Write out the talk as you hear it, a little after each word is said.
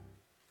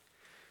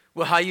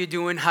Well, how you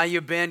doing? How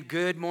you been?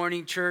 Good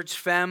morning, church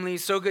family.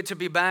 So good to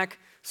be back.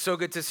 So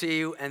good to see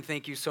you, and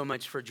thank you so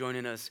much for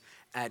joining us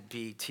at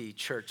BT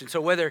Church. And so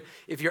whether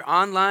if you're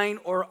online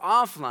or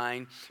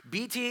offline,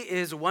 BT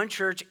is one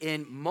church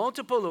in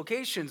multiple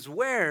locations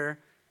where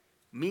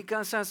mi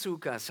casa su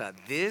casa.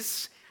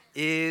 This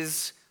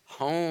is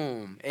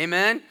home.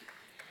 Amen.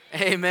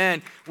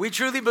 Amen. We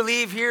truly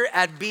believe here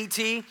at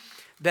BT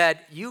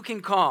that you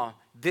can call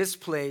this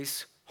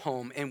place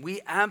home. And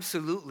we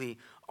absolutely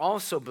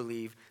also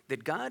believe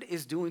that God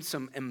is doing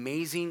some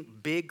amazing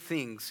big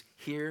things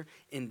here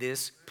in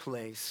this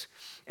place.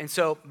 And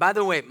so, by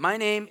the way, my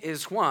name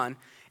is Juan,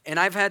 and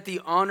I've had the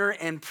honor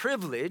and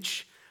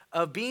privilege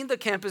of being the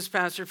campus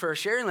pastor for our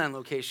Sharyland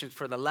location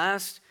for the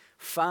last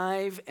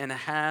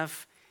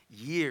 5.5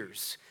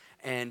 years.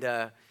 And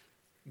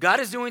God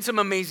is doing some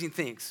amazing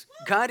things.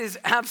 God is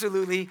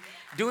absolutely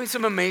doing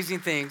some amazing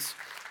things.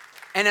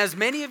 And as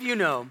many of you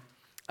know,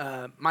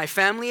 my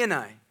family and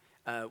I,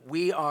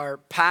 we are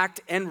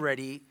packed and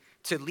ready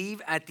to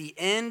leave at the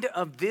end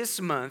of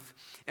this month,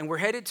 and we're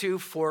headed to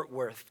Fort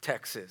Worth,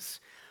 Texas.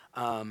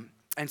 And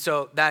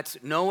so that's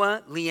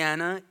Noah,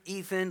 Leanna,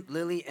 Ethan,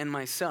 Lily, and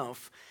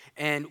myself.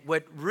 And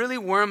what really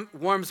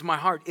warms my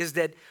heart is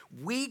that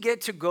we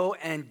get to go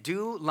and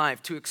do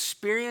life, to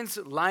experience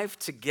life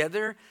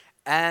together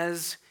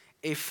as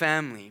a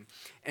family.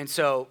 And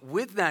so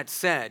with that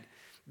said,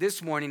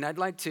 this morning I'd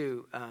like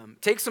to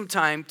take some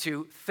time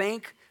to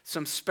thank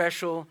some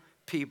special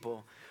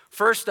people.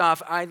 First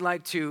off, I'd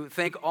like to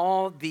thank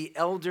all the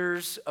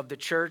elders of the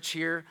church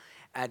here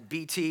at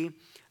BT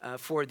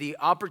for the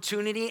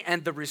opportunity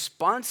and the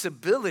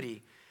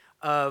responsibility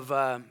of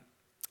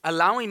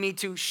allowing me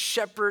to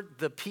shepherd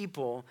the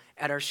people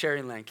at our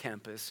Sharyland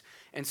campus.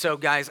 And so,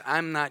 guys,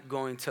 I'm not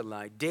going to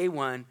lie. Day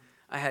one,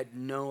 I had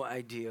no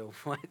idea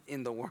what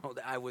in the world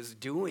I was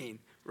doing,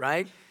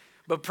 right?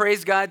 But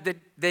praise God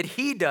that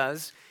He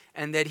does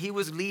and that He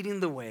was leading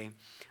the way.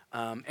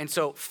 And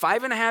so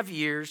 5.5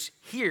 years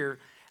here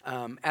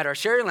at our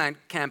Sharyland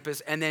campus,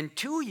 and then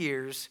 2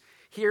 years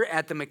here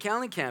at the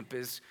McAllen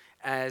campus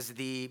as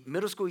the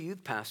middle school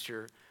youth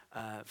pastor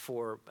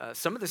for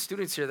some of the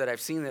students here that I've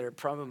seen that are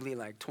probably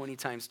like 20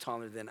 times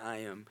taller than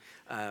I am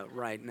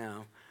right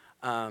now.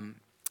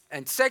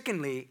 And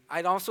secondly,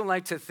 I'd also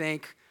like to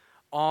thank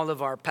all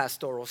of our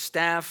pastoral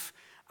staff.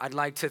 I'd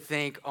like to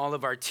thank all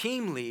of our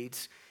team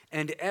leads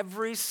and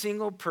every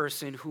single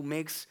person who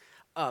makes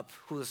up,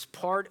 who is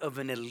part of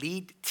an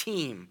elite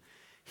team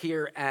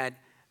here at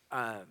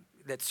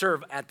that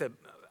serve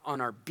on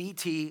our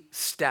BT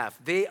staff.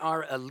 They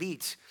are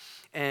elite,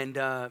 and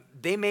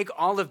they make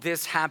all of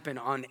this happen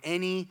on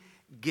any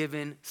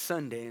given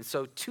Sunday. And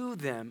so to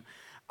them,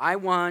 I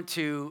want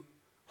to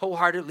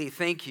wholeheartedly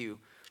thank you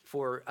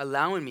for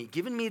allowing me,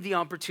 giving me the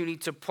opportunity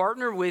to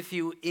partner with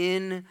you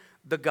in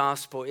the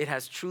gospel. It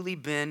has truly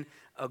been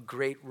a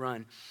great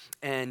run.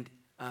 And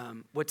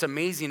what's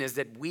amazing is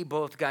that we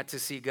both got to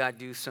see God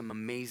do some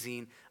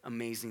amazing,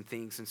 amazing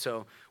things. And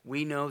so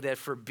we know that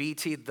for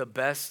BT, the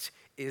best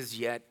is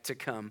yet to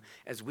come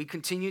as we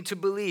continue to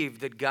believe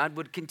that God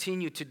would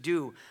continue to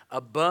do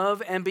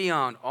above and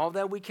beyond all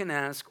that we can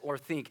ask or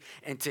think.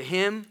 And to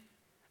Him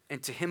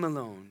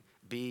alone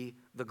be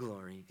the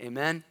glory.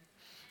 Amen.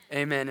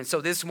 Amen. And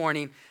so this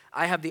morning,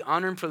 I have the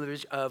honor and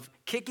privilege of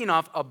kicking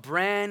off a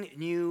brand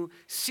new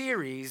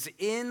series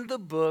in the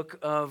book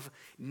of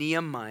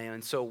Nehemiah.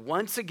 And so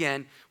once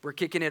again, we're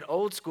kicking it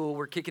old school.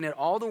 We're kicking it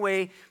all the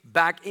way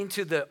back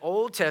into the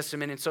Old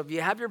Testament. And so if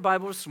you have your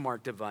Bible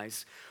smart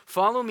device,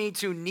 follow me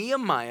to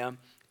Nehemiah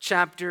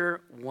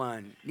chapter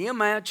 1.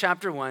 Nehemiah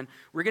chapter 1.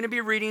 We're going to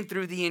be reading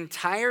through the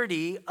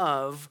entirety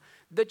of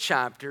the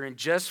chapter. And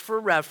just for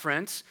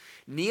reference,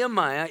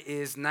 Nehemiah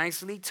is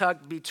nicely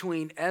tucked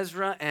between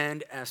Ezra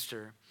and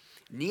Esther.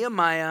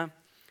 Nehemiah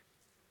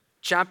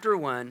chapter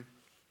 1,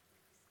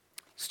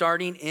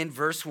 starting in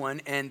verse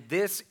 1, and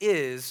this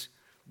is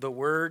the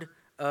word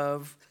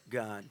of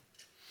God.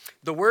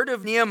 The word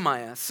of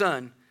Nehemiah,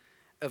 son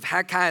of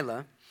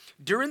Hakaliah,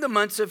 during the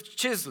months of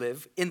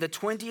Chislev, in the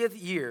 20th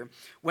year,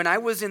 when I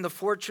was in the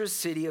fortress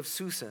city of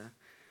Susa,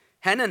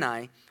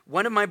 Hanani,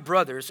 one of my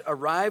brothers,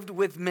 arrived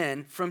with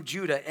men from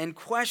Judah and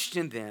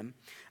questioned them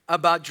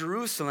about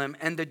Jerusalem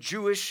and the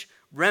Jewish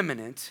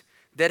remnant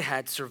that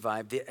had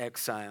survived the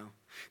exile.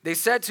 They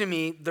said to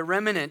me, the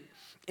remnant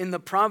in the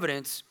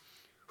province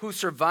who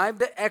survived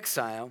the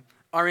exile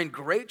are in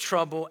great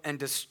trouble and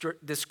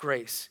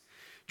disgrace.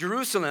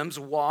 Jerusalem's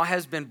wall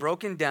has been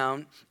broken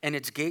down and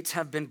its gates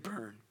have been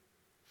burned.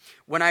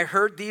 When I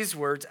heard these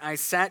words, I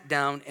sat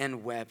down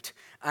and wept.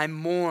 I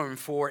mourned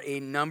for a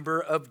number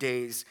of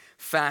days,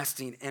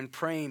 fasting and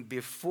praying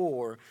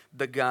before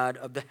the God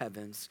of the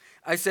heavens.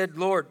 I said,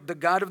 Lord, the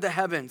God of the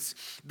heavens,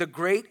 the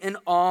great and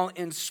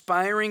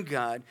all-inspiring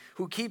God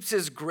who keeps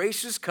His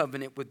gracious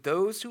covenant with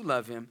those who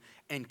love Him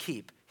and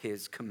keep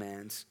His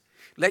commands.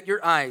 Let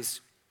your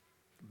eyes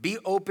be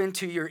open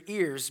to your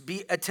ears,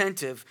 be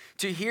attentive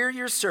to hear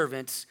your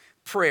servant's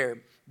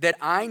prayer that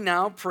I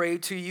now pray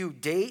to you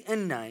day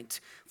and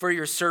night for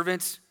your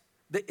servants,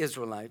 the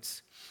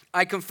Israelites.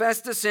 I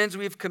confess the sins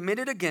we've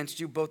committed against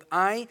you. Both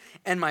I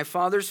and my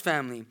father's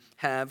family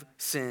have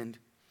sinned.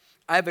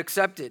 I've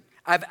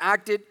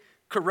acted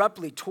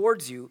corruptly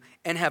towards you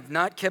and have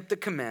not kept the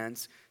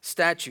commands,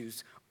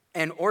 statutes,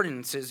 and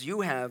ordinances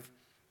you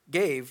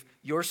gave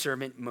your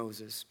servant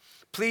Moses.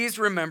 Please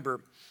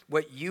remember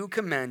what you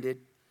commanded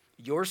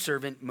your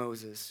servant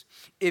Moses.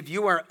 If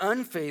you are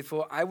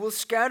unfaithful, I will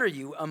scatter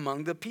you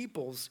among the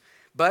peoples.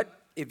 But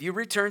if you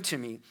return to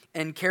me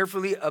and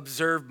carefully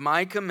observe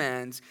my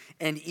commands,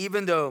 and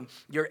even though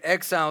your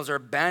exiles are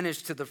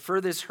banished to the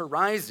furthest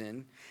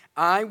horizon,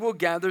 I will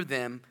gather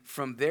them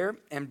from there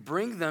and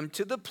bring them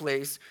to the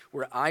place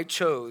where I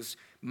chose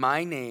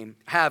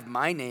have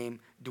my name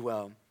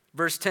dwell.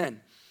 Verse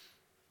 10,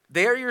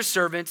 they are your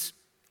servants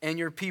and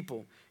your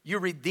people. You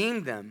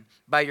redeemed them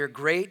by your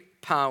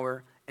great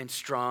power and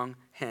strong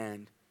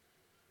hand.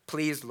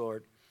 Please,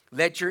 Lord,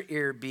 let your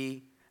ear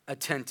be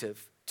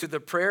attentive to the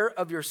prayer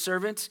of your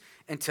servants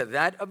and to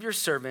that of your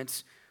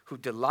servants who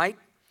delight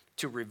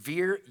to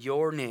revere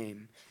your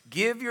name.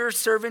 Give your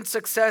servant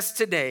success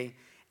today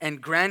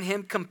and grant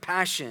him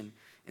compassion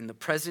in the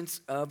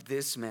presence of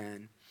this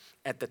man.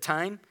 At the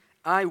time,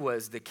 I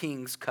was the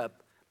king's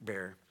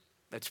cupbearer.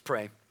 Let's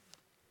pray.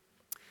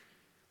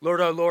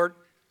 Lord, our Lord,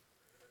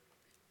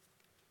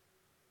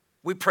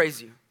 we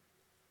praise you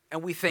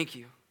and we thank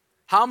you.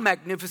 How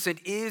magnificent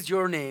is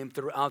your name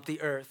throughout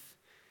the earth.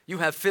 You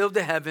have filled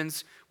the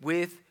heavens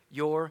with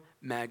your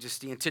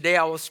majesty. And today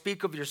I will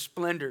speak of your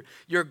splendor,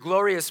 your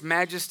glorious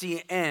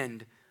majesty,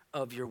 and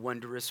of your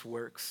wondrous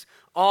works.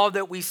 All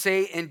that we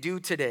say and do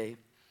today,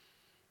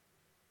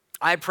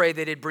 I pray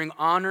that it bring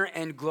honor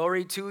and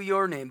glory to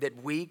your name,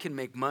 that we can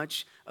make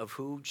much of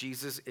who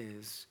Jesus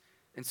is.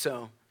 And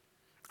so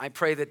I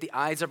pray that the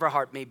eyes of our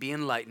heart may be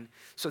enlightened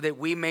so that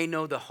we may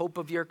know the hope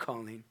of your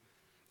calling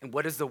and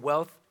what is the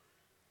wealth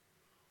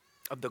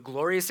of the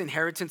glorious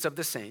inheritance of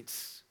the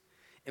saints,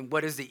 and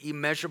what is the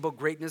immeasurable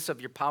greatness of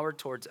your power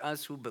towards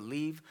us who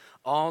believe,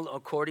 all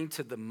according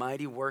to the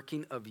mighty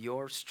working of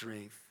your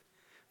strength.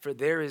 For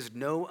there is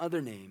no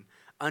other name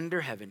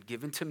under heaven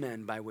given to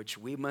men by which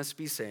we must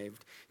be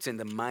saved. It's in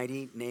the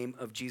mighty name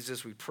of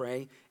Jesus we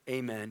pray.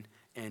 Amen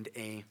and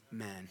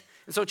amen.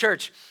 And so,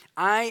 church,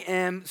 I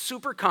am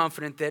super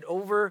confident that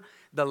over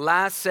the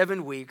last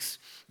 7 weeks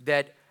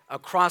that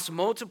across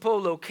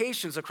multiple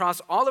locations, across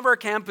all of our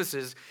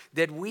campuses,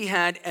 that we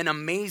had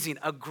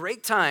a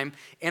great time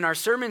in our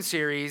sermon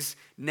series,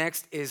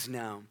 Next is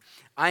Now.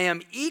 I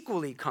am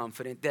equally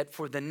confident that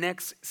for the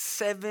next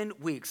 7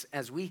 weeks,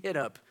 as we hit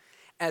up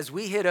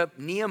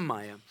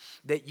Nehemiah,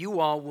 that you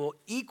all will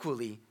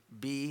equally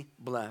be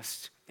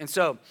blessed. And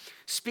so,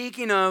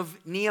 speaking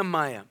of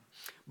Nehemiah,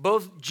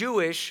 both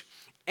Jewish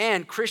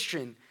and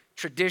Christian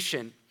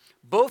tradition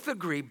both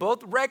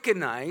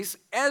recognize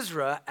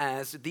Ezra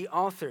as the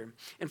author.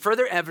 And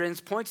further evidence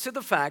points to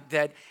the fact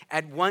that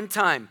at one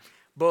time,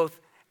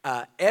 both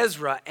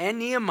Ezra and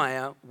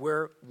Nehemiah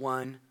were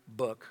one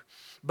book.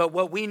 But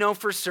what we know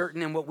for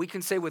certain and what we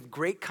can say with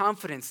great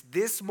confidence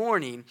this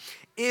morning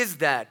is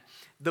that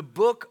the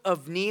book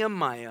of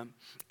Nehemiah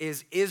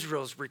is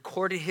Israel's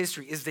recorded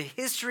history, is the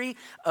history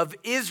of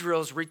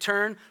Israel's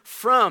return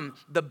from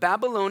the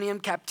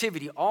Babylonian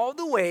captivity all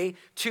the way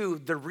to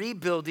the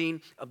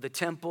rebuilding of the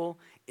temple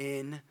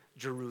in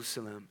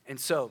Jerusalem. And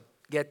so,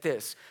 get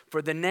this,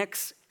 for the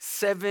next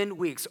 7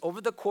 weeks, over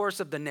the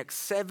course of the next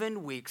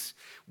 7 weeks,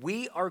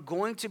 we are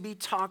going to be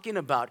talking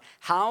about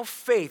how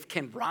faith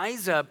can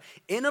rise up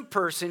in a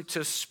person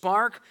to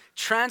spark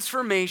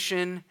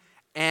transformation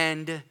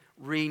and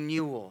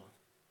renewal.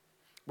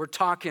 We're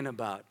talking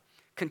about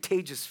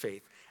contagious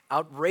faith,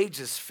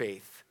 outrageous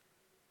faith,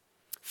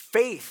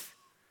 faith,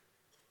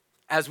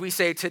 as we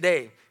say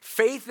today,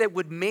 faith that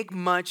would make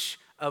much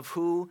of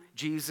who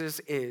Jesus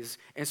is.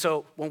 And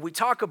so when we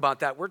talk about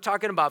that, we're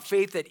talking about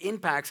faith that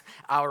impacts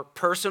our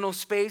personal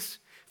space,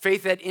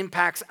 faith that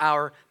impacts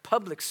our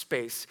public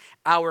space,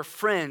 our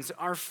friends,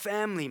 our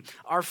family,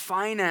 our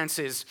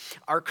finances,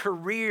 our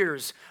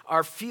careers,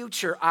 our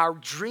future, our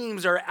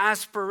dreams, our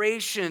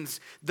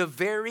aspirations, the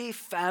very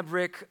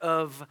fabric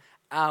of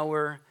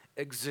our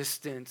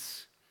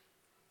existence.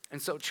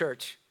 And so,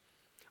 church,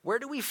 where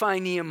do we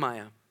find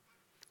Nehemiah?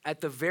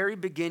 At the very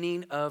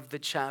beginning of the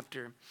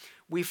chapter,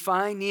 we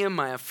find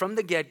Nehemiah from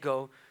the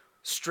get-go,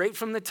 straight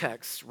from the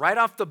text, right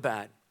off the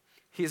bat.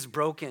 He is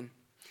broken,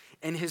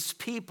 and his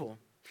people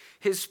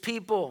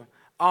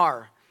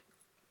are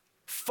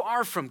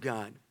far from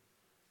God.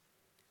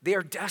 They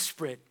are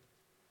desperate,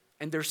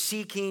 and they're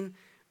seeking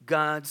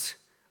God's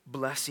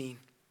blessing.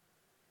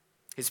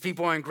 His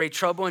people are in great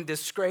trouble and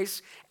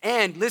disgrace.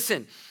 And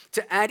listen,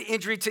 to add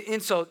injury to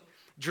insult,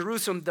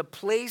 Jerusalem, the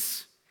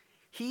place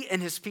he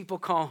and his people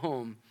call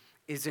home,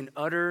 is in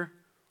utter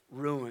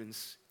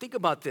ruins. Think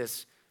about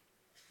this.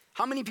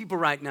 How many people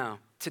right now,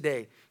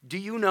 today, do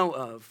you know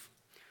of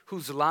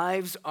whose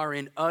lives are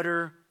in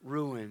utter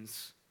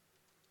ruins?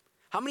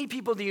 How many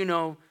people do you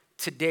know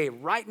today,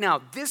 right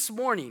now, this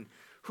morning,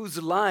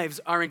 whose lives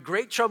are in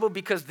great trouble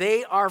because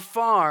they are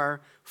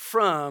far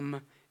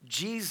from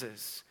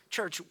Jesus?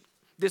 Church,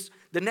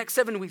 the next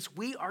 7 weeks,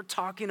 we are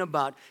talking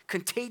about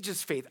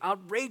contagious faith,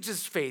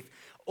 outrageous faith,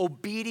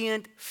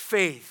 obedient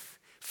faith,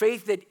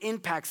 faith that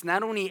impacts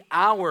not only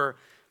our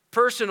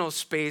personal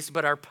space,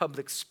 but our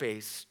public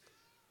space.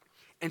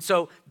 And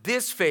so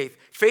this faith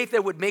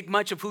that would make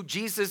much of who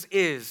Jesus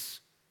is,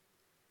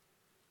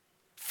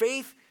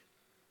 faith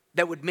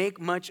that would make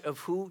much of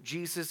who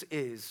Jesus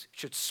is,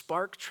 should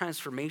spark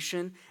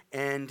transformation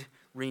and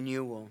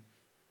renewal.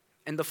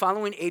 And the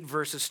following 8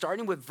 verses,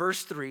 starting with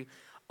verse 3,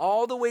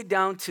 all the way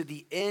down to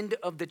the end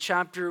of the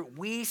chapter,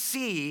 we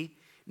see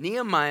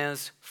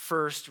Nehemiah's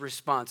first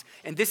response.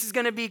 And this is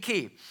going to be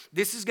key.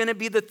 This is going to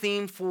be the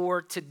theme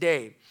for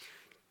today.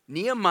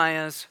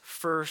 Nehemiah's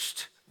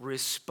first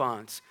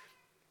response.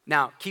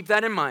 Now, keep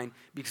that in mind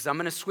because I'm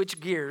going to switch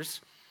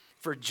gears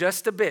for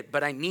just a bit,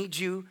 but I need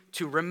you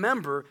to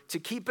remember to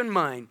keep in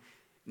mind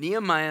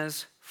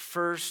Nehemiah's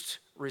first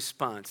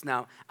response.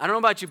 Now, I don't know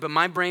about you, but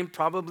my brain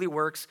probably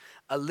works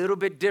a little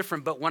bit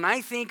different. But when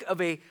I think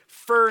of a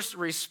first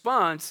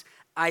response,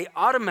 I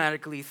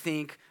automatically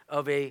think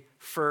of a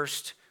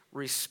first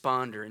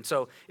responder. And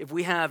so if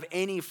we have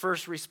any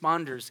first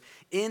responders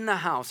in the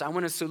house, I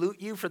want to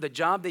salute you for the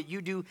job that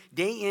you do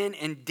day in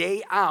and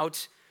day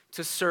out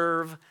to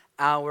serve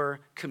our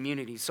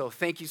community. So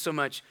thank you so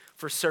much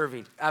for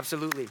serving.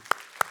 Absolutely.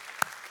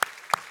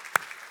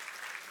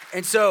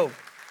 And so,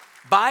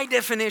 by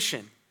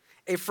definition,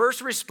 a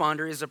first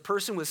responder is a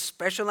person with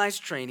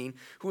specialized training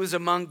who is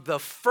among the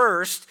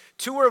first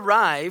to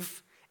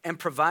arrive and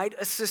provide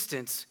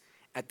assistance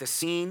at the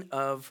scene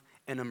of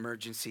an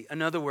emergency.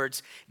 In other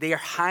words, they are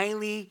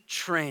highly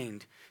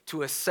trained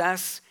to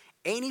assess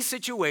any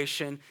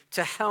situation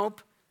to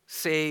help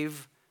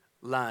save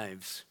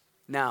lives.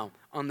 Now,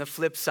 on the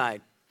flip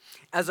side,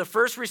 as a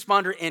first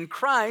responder in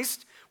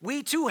Christ,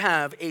 we too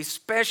have a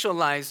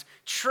specialized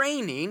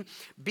training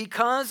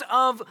because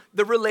of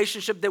the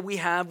relationship that we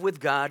have with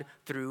God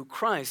through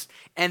Christ.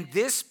 And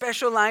this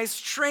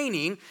specialized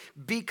training,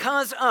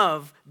 because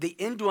of the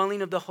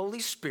indwelling of the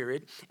Holy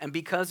Spirit and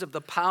because of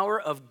the power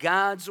of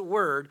God's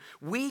word,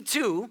 we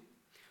too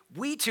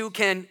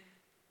can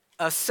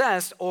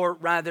assess, or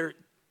rather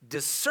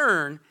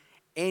discern,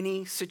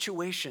 any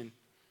situation.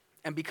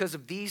 And because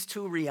of these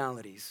two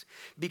realities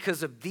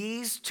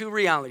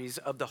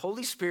of the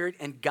Holy Spirit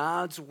and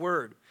God's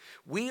word,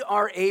 we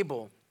are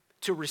able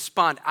to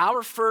respond.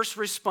 Our first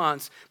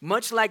response,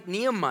 much like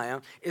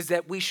Nehemiah, is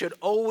that we should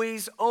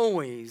always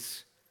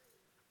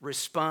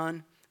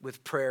respond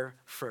with prayer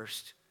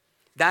first.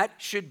 That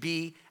should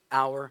be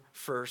our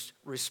first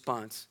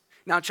response.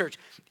 Now, church,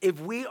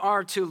 if we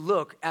are to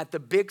look at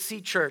the Big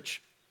C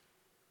Church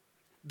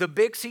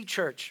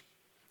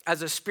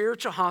as a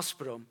spiritual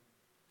hospital,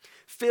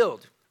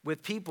 filled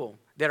with people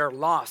that are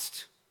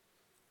lost,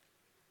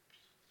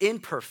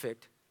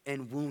 imperfect,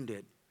 and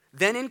wounded.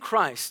 Then in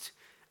Christ,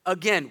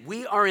 again,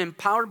 we are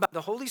empowered by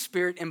the Holy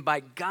Spirit and by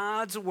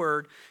God's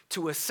word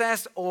to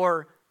assess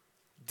or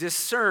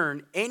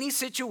discern any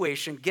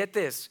situation, get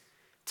this,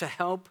 to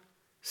help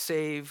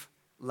save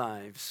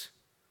lives,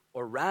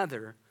 or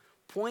rather,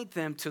 point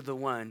them to the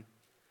one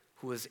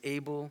who is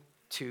able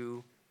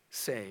to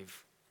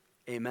save.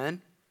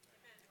 Amen?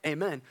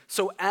 Amen.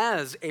 So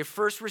as a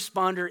first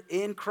responder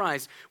in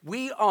Christ,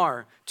 we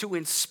are to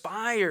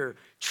inspire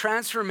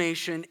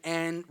transformation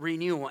and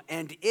renewal.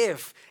 And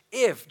if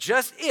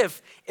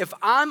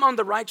I'm on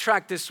the right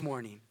track this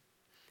morning,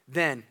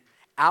 then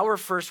our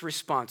first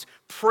response,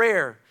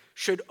 prayer,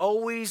 should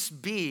always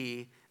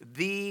be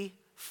the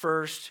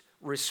first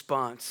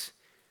response.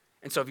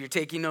 And so if you're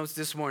taking notes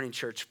this morning,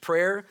 church,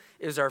 prayer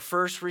is our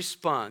first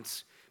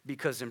response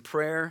because in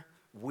prayer,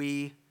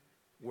 we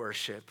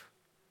worship.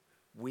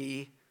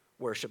 We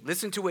worship.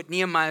 Listen to what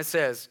Nehemiah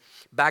says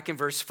back in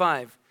verse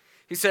 5.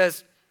 He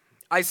says,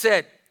 I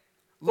said,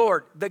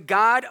 Lord, the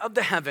God of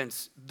the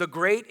heavens, the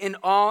great and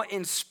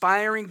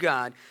awe-inspiring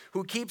God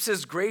who keeps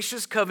his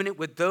gracious covenant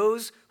with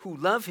those who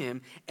love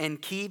him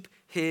and keep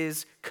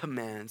his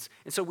commands.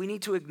 And so we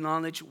need to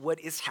acknowledge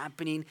what is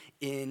happening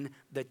in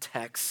the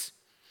text.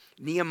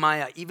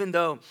 Nehemiah, even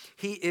though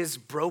he is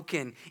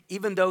broken,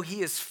 even though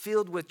he is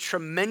filled with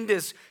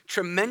tremendous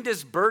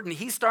burden,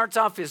 he starts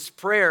off his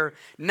prayer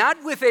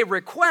not with a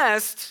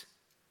request,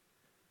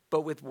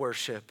 but with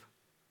worship.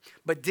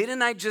 But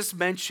didn't I just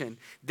mention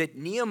that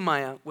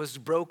Nehemiah was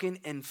broken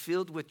and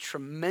filled with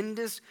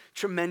tremendous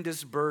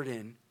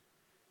burden?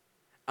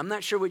 I'm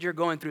not sure what you're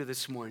going through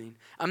this morning.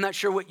 I'm not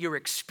sure what you're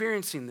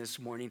experiencing this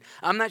morning.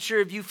 I'm not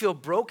sure if you feel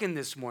broken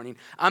this morning.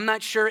 I'm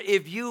not sure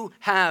if you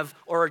have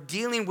or are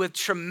dealing with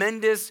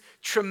tremendous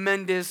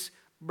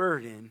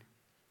burden.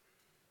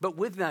 But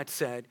with that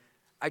said,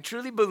 I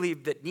truly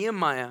believe that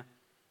Nehemiah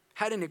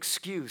had an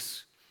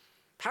excuse,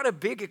 had a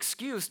big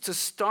excuse to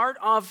start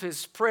off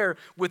his prayer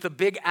with a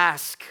big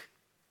ask.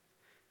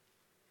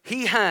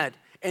 He had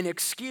an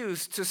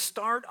excuse to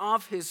start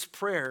off his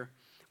prayer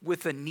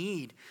with a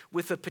need,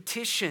 with a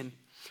petition,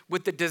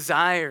 with a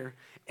desire,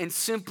 and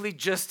simply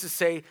just to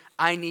say,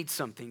 I need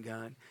something,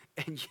 God.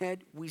 And yet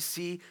we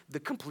see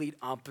the complete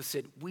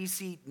opposite. We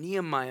see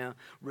Nehemiah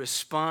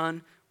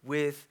respond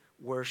with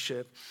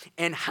worship.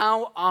 And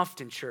how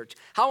often, church?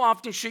 How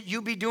often should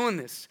you be doing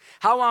this?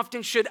 How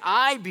often should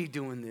I be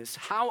doing this?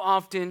 How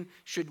often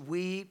should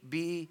we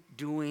be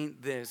doing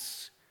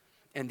this?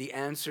 And the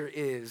answer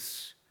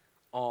is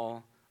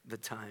all the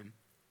time.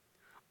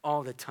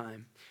 All the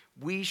time.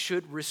 We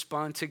should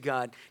respond to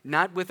God,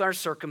 not with our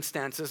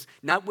circumstances,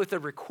 not with a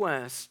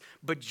request,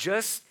 but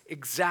just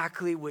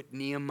exactly what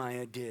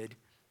Nehemiah did.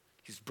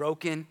 He's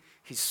broken.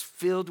 He's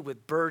filled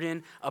with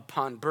burden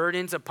upon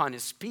burdens upon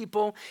his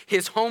people.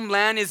 His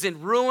homeland is in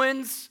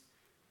ruins.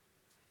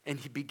 And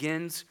he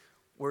begins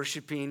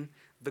worshiping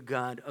the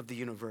God of the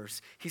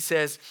universe. He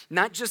says,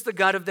 not just the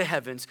God of the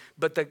heavens,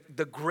 but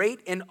the great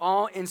and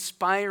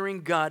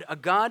awe-inspiring God, a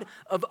God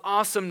of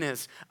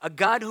awesomeness, a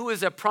God who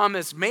is a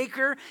promise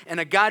maker and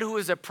a God who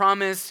is a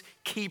promise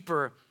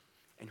keeper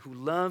and who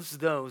loves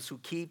those who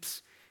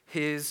keeps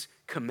his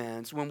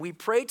commands. When we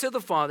pray to the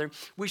Father,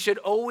 we should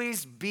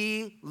always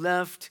be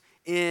left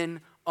in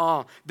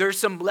awe. There's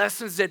some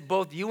lessons that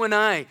both you and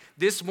I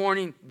this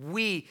morning,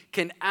 we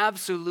can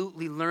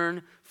absolutely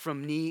learn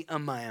from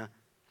Nehemiah.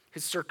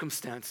 His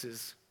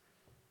circumstances,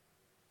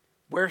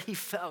 where he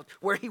felt,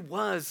 where he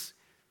was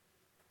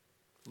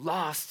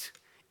lost,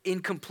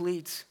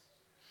 incomplete,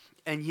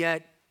 and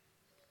yet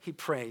he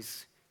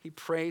prays. He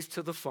prays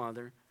to the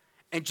Father,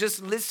 and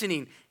just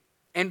listening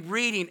and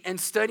reading and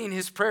studying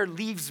his prayer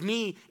leaves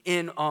me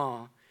in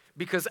awe,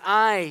 because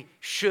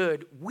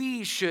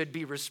we should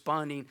be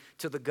responding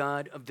to the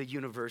God of the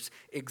universe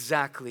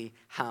exactly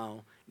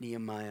how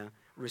Nehemiah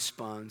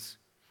responds.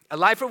 A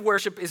life of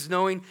worship is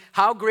knowing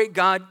how great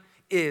God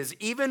is,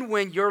 even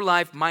when your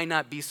life might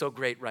not be so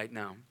great right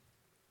now.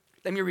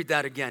 Let me read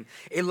that again.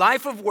 A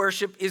life of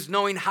worship is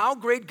knowing how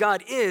great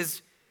God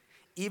is,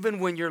 even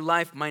when your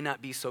life might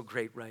not be so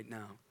great right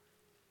now.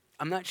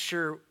 I'm not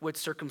sure what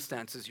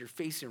circumstances you're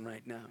facing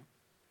right now.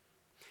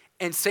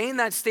 And saying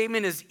that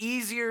statement is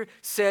easier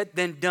said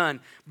than done.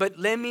 But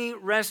let me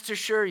rest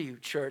assure you,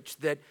 church,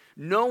 that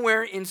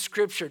nowhere in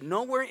Scripture,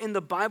 nowhere in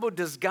the Bible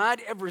does God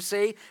ever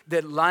say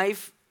that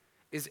life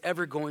is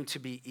ever going to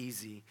be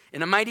easy.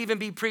 And I might even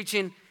be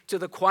preaching to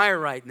the choir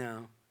right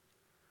now.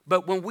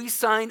 But when we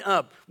sign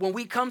up, when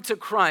we come to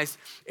Christ,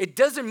 it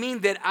doesn't mean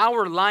that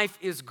our life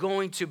is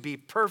going to be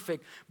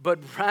perfect, but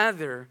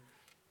rather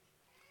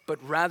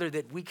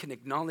that we can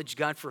acknowledge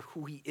God for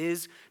who he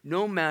is,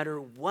 no matter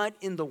what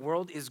in the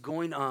world is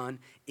going on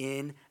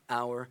in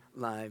our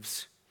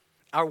lives.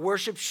 Our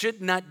worship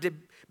should not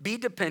be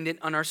dependent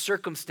on our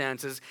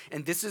circumstances,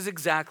 and this is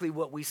exactly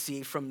what we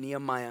see from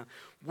Nehemiah.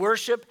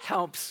 Worship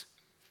helps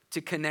to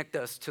connect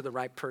us to the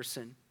right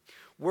person.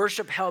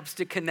 Worship helps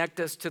to connect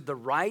us to the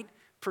right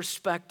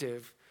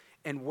perspective,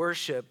 and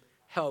worship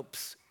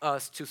helps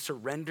us to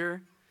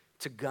surrender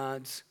to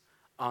God's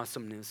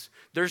awesomeness.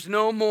 There's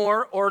no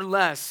more or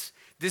less.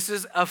 This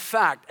is a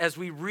fact. As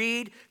we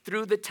read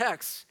through the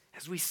text,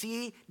 as we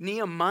see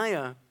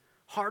Nehemiah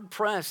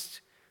hard-pressed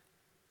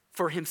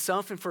for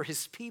himself and for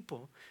his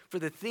people, for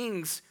the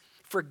things,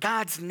 for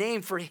God's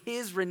name, for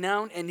his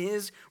renown and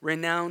his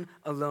renown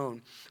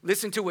alone.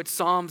 Listen to what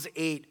Psalms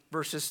 8,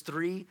 verses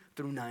 3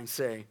 through 9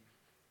 say.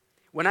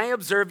 When I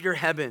observe your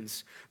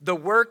heavens, the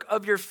work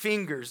of your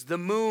fingers, the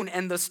moon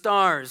and the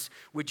stars,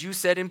 which you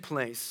set in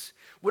place,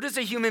 what is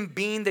a human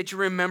being that you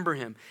remember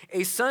him?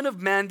 A son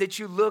of man that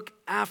you look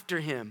after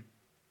him?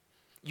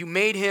 You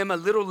made him a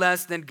little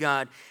less than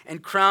God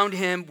and crowned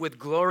him with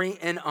glory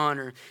and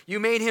honor. You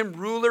made him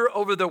ruler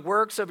over the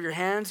works of your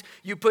hands.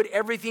 You put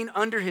everything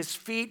under his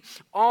feet,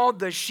 all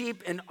the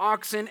sheep and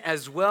oxen,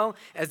 as well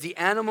as the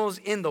animals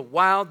in the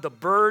wild, the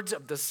birds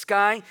of the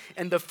sky,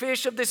 and the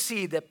fish of the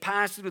sea that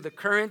pass through the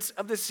currents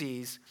of the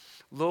seas.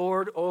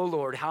 Lord, oh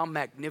Lord, how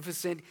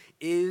magnificent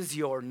is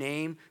your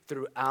name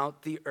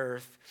throughout the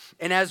earth.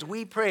 And as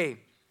we pray,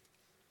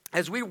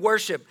 as we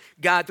worship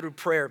God through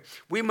prayer,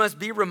 we must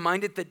be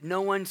reminded that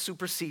no one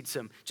supersedes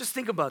him. Just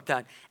think about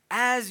that.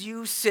 As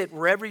you sit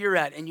wherever you're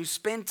at and you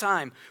spend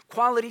time,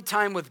 quality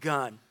time with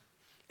God,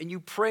 and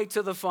you pray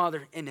to the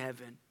Father in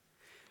heaven,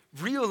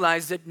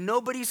 realize that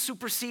nobody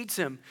supersedes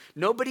him.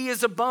 Nobody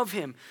is above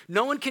him.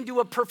 No one can do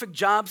a perfect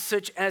job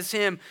such as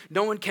him.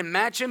 No one can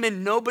match him,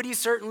 and nobody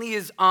certainly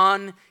is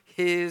on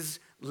his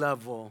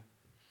level.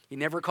 He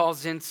never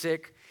calls in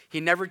sick. He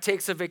never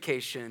takes a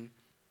vacation.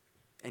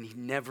 And he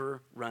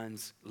never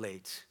runs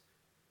late.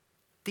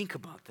 Think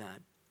about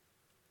that.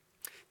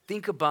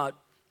 Think about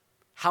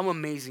how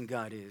amazing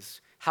God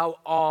is, how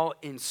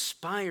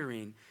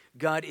awe-inspiring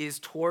God is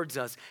towards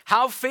us,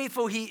 how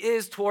faithful he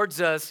is towards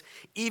us,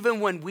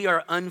 even when we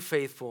are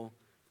unfaithful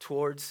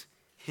towards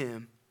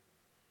him.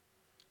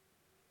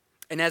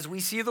 And as we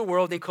see the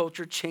world and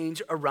culture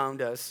change around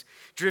us,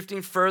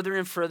 drifting further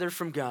and further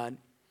from God,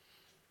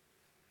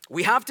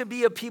 we have to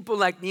be a people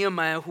like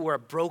Nehemiah who are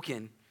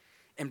broken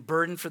and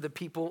burden for the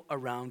people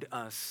around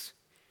us.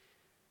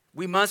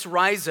 We must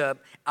rise up.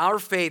 Our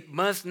faith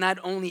must not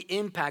only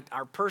impact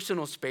our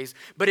personal space,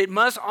 but it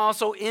must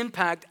also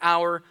impact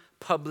our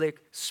public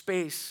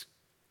space.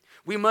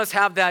 We must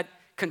have that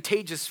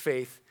contagious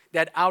faith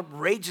that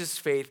outrageous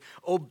faith,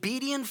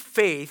 obedient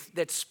faith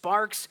that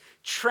sparks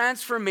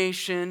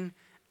transformation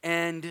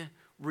and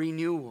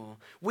renewal.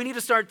 We need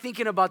to start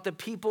thinking about the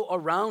people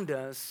around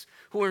us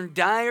who are in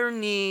dire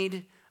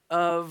need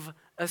of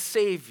a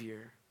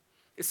Savior.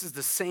 This is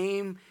the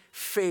same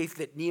faith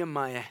that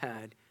Nehemiah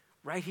had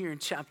right here in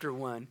chapter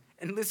 1.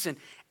 And listen,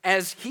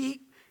 as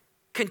he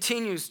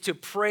continues to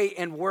pray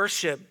and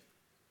worship,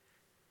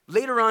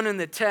 later on in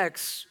the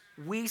text,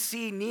 we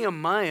see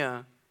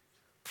Nehemiah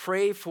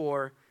pray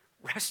for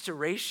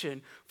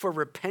restoration, for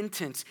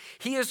repentance.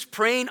 He is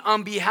praying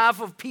on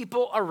behalf of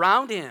people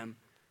around him.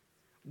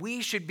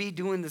 We should be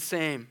doing the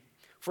same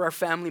for our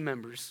family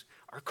members,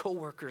 our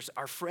coworkers,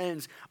 our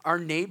friends, our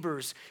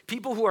neighbors,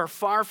 people who are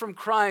far from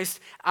Christ,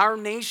 our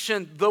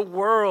nation, the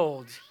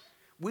world.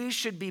 We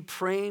should be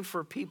praying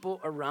for people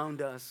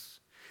around us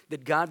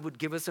that God would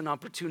give us an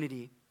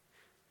opportunity.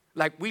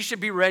 Like, we should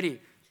be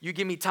ready. You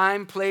give me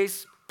time,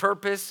 place,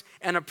 purpose,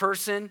 and a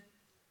person,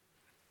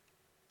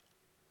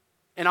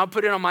 and I'll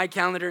put it on my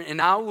calendar,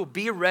 and I will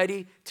be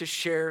ready to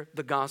share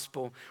the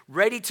gospel,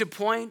 ready to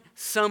point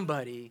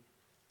somebody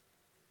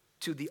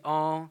to the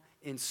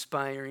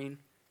all-inspiring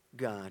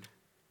God.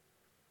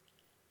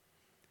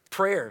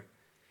 Prayer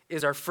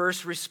is our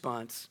first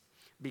response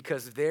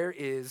because there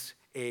is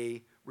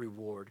a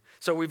reward.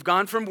 So we've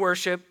gone from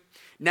worship.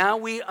 Now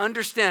we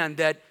understand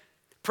that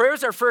prayer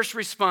is our first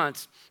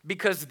response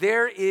because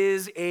there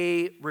is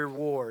a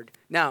reward.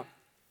 Now,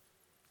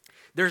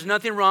 there's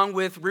nothing wrong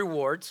with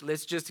rewards.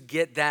 Let's just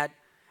get that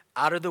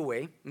out of the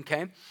way,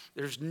 okay?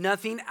 There's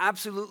nothing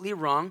absolutely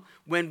wrong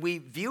when we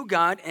view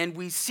God and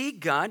we seek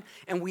God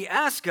and we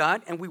ask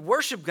God and we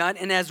worship God,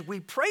 and as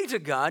we pray to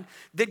God,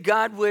 that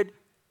God would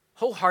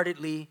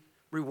wholeheartedly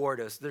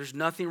reward us. There's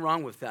nothing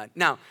wrong with that.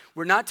 Now,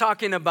 we're not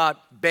talking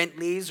about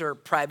Bentleys or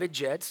private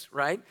jets,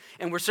 right?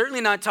 And we're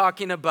certainly not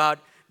talking about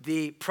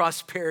the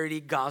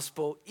prosperity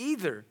gospel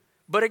either.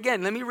 But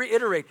again, let me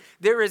reiterate,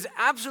 there is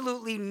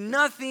absolutely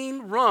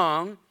nothing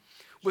wrong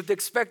with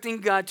expecting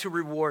God to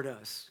reward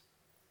us.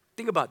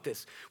 Think about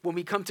this. When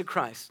we come to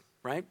Christ,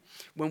 right?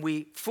 When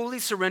we fully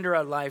surrender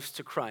our lives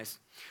to Christ,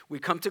 we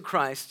come to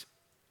Christ,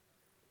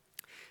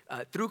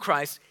 through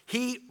Christ,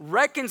 he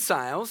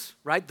reconciles,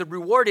 right? The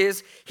reward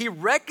is he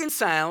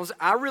reconciles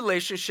our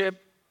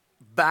relationship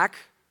back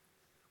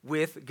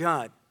with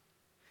God.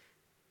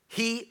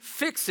 He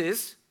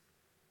fixes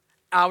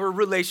our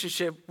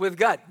relationship with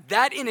God.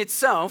 That in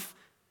itself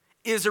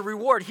is a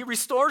reward. He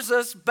restores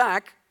us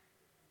back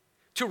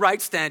to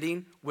right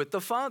standing with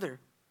the Father.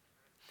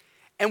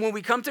 And when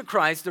we come to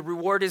Christ, the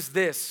reward is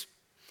this.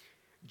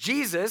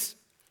 Jesus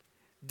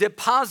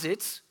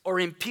deposits or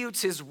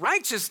imputes his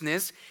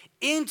righteousness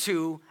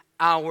into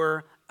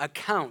our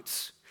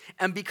accounts.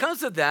 And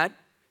because of that,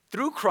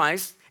 through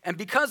Christ and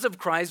because of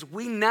Christ,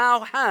 we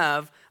now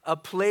have a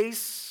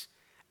place,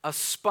 a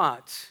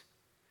spot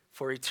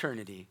for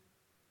eternity.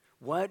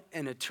 What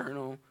an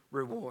eternal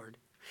reward.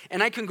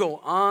 And I can go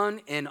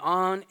on and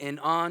on and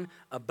on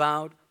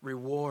about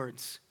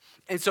rewards.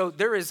 And so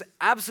there is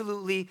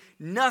absolutely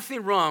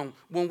nothing wrong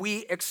when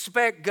we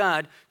expect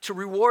God to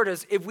reward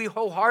us if we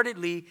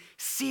wholeheartedly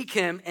seek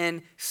him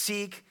and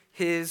seek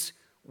his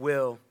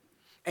will.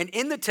 And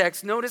in the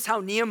text, notice how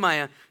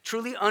Nehemiah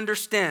truly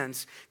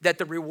understands that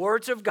the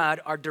rewards of God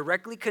are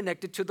directly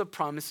connected to the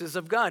promises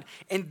of God.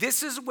 And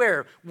this is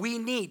where we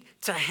need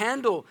to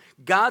handle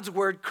God's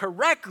word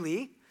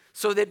correctly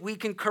so that we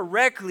can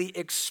correctly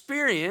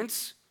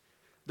experience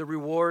the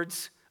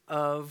rewards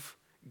of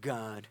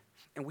God.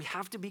 And we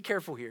have to be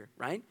careful here,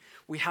 right?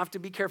 We have to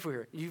be careful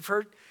here. You've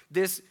heard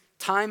this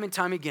time and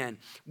time again.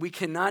 We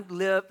cannot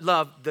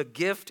love the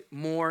gift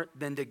more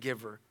than the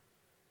giver.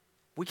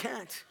 We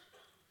can't.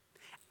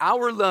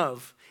 Our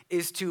love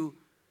is to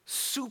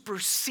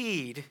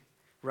supersede,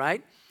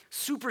 right?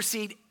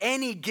 Supersede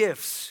any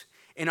gifts.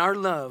 And our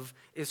love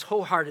is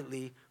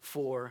wholeheartedly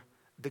for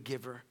the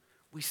giver.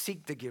 We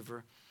seek the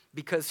giver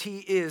because he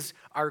is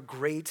our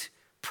great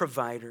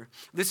provider.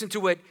 Listen to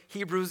what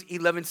Hebrews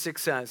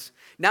 11:6 says.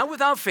 Now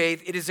without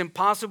faith, it is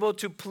impossible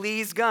to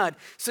please God,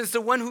 since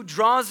the one who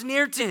draws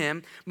near to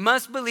him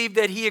must believe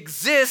that he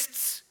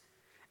exists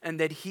and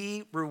that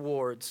he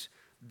rewards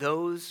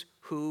those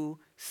who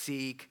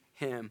seek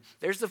him.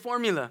 There's the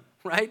formula,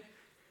 right?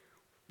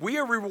 We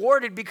are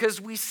rewarded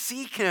because we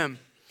seek him,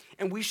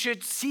 and we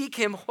should seek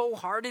him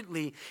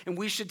wholeheartedly, and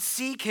we should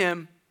seek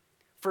him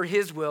for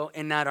his will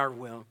and not our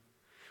will.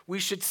 We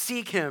should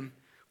seek him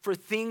for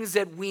things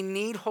that we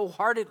need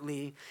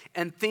wholeheartedly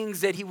and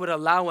things that he would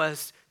allow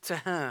us to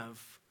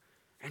have.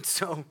 And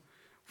so,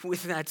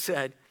 with that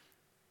said,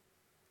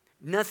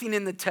 nothing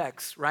in the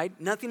text, right?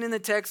 Nothing in the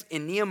text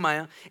in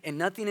Nehemiah and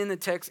nothing in the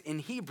text in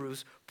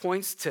Hebrews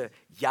points to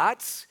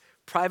yachts,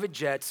 private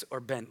jets, or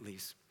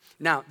Bentleys.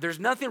 Now, there's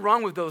nothing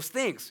wrong with those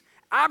things.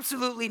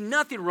 Absolutely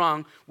nothing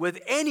wrong with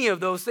any of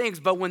those things.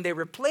 But when they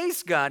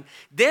replace God,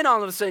 then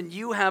all of a sudden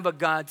you have a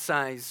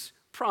God-sized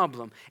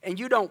problem. And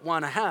you don't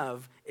want to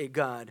have a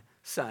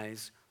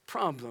God-sized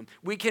problem.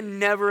 We can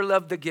never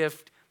love the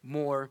gift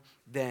more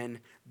than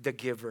the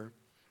giver.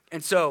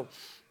 And so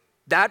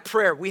that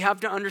prayer, we have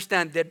to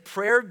understand that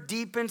prayer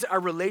deepens our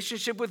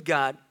relationship with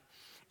God,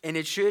 and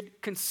it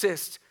should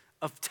consist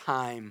of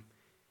time.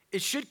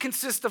 It should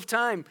consist of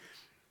time.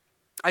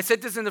 I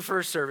said this in the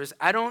first service.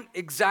 I don't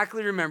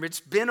exactly remember. It's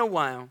been a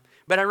while,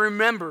 but I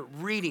remember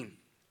reading,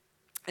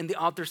 and the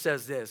author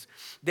says this,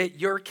 that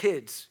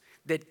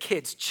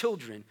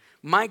children,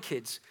 my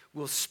kids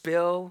will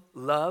spell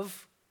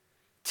love,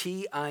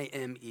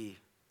 T-I-M-E.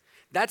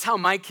 That's how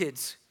my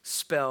kids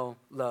spell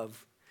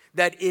love.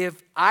 That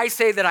if I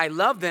say that I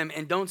love them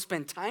and don't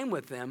spend time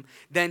with them,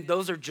 then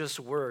those are just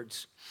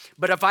words.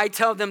 But if I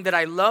tell them that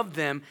I love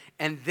them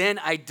and then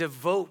I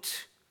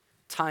devote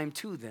time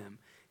to them,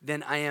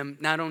 then I am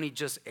not only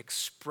just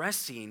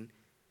expressing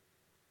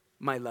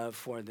my love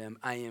for them,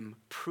 I am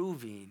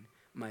proving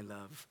my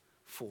love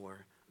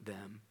for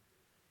them.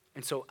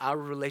 And so our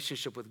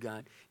relationship with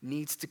God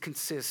needs to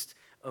consist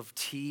of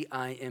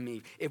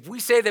T-I-M-E. If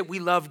we say that we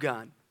love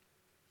God,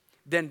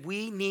 then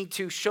we need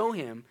to show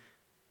him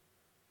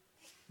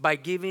by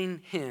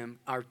giving him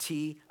our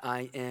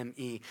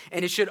T-I-M-E.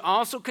 And it should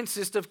also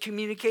consist of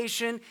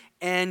communication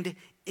and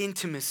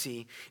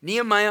intimacy.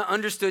 Nehemiah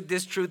understood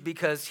this truth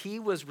because he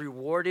was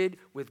rewarded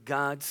with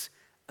God's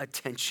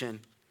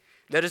attention.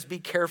 Let us be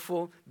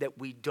careful that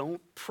we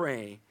don't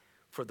pray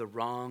for the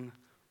wrong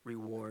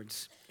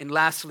rewards. And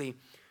lastly,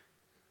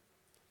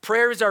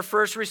 prayer is our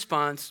first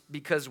response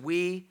because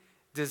we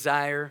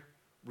desire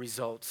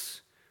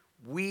results.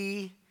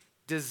 We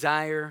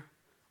desire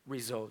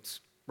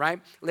results.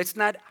 Right? Let's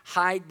not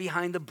hide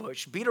behind the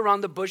bush, beat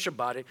around the bush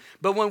about it.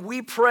 But when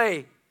we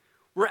pray,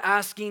 we're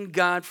asking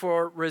God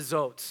for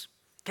results.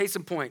 Case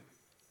in point,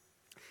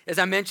 as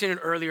I mentioned it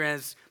earlier,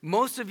 as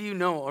most of you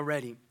know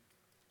already,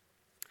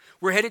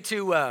 we're headed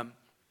to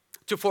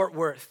Fort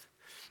Worth.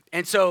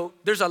 And so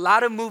there's a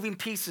lot of moving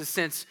pieces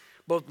since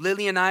both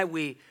Lily and I,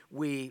 we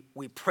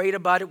prayed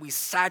about it. We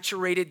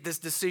saturated this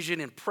decision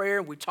in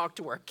prayer. We talked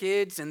to our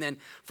kids. And then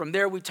from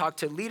there, we talked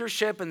to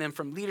leadership. And then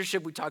from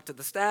leadership, we talked to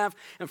the staff.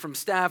 And from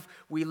staff,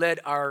 we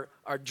let our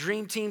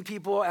dream team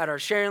people at our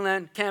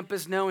Sharyland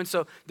campus know. And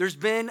so there's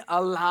been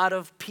a lot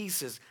of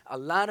pieces, a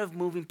lot of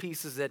moving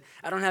pieces that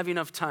I don't have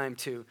enough time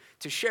to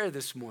share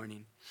this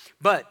morning.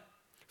 But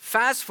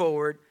fast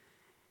forward,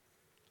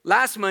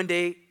 last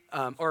Friday,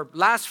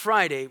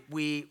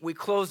 we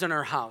closed on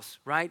our house,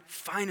 right?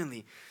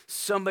 Finally,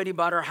 somebody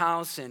bought our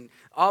house and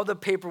all the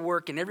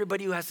paperwork and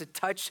everybody who has to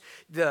touch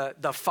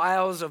the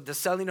files of the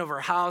selling of our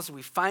house,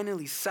 we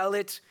finally sell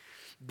it.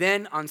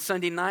 Then on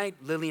Sunday night,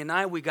 Lily and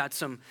I, we got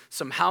some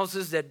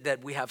houses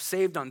that we have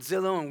saved on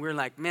Zillow, and we're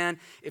like, man,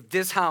 if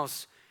this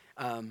house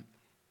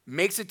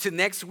makes it to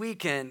next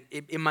weekend,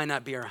 it might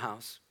not be our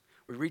house.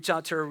 We reach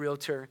out to our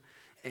realtor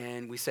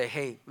and we say,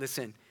 hey,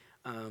 listen,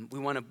 we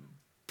want to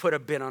put a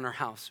bid on our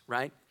house,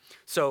 right?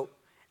 So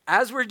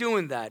as we're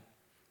doing that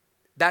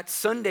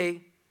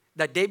Sunday,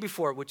 that day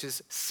before, which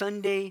is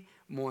Sunday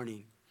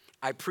morning,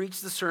 I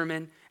preached the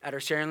sermon at our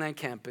Sharyland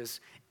campus,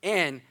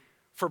 and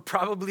for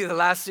probably the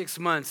last 6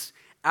 months,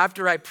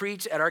 after I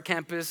preach at our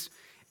campus,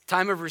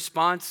 time of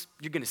response,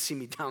 you're going to see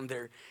me down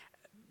there,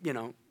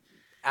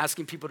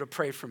 asking people to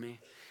pray for me.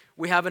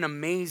 We have an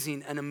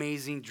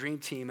amazing dream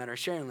team at our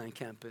Sharyland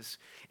campus.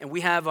 And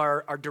we have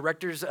our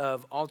directors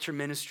of altar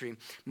ministry,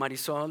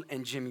 Marisol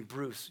and Jimmy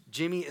Bruce.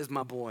 Jimmy is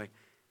my boy.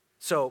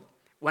 So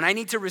when I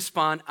need to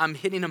respond, I'm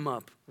hitting him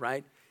up,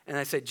 right? And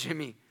I said,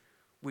 Jimmy,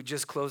 we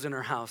just closed in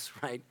our house,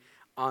 right,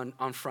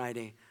 on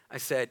Friday. I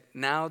said,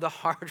 now the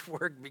hard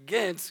work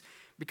begins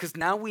because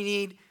now we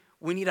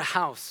need a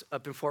house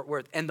up in Fort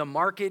Worth. And the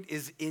market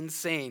is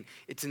insane.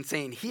 It's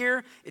insane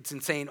here. It's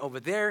insane over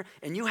there.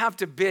 And you have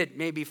to bid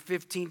maybe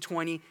 $15,000,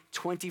 $20,000,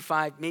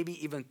 $25,000,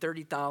 maybe even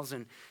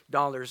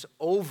 $30,000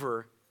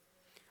 over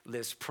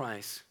list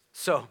price.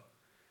 So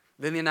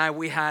Lily and I,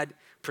 we had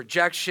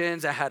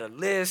projections. I had a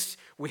list.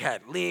 We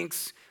had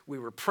links. We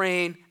were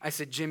praying. I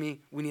said,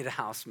 Jimmy, we need a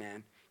house,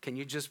 man. Can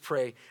you just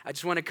pray? I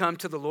just want to come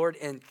to the Lord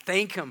and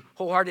thank him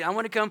wholeheartedly. I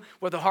want to come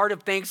with a heart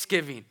of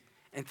thanksgiving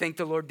and thank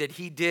the Lord that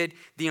he did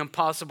the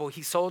impossible.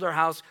 He sold our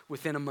house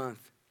within a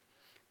month.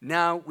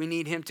 Now we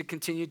need him to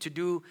continue to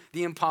do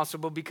the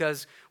impossible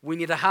because we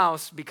need a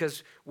house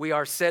because we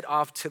are set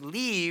off to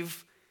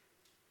leave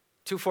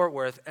to Fort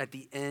Worth at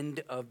the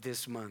end of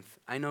this month.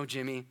 I know,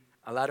 Jimmy,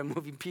 a lot of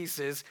moving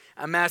pieces.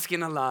 I'm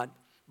asking a lot,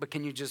 but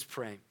can you just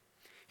pray?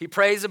 He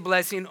prays a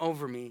blessing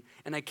over me,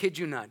 and I kid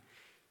you not,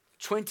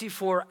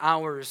 24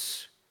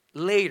 hours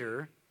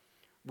later,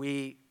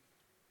 we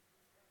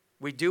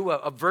do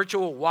a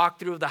virtual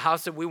walkthrough of the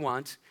house that we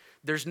want.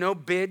 There's no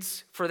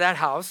bids for that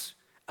house.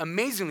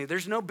 Amazingly,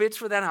 there's no bids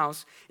for that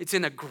house. It's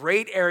in a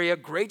great area,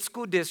 great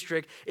school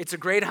district. It's a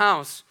great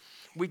house.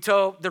 We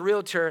told the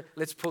realtor,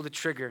 let's pull the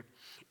trigger.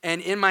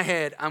 And in my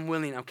head, I'm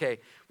willing, okay,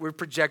 we're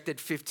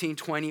projected 15,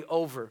 20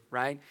 over,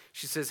 right?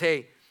 She says,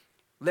 hey,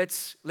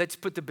 let's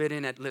put the bid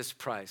in at list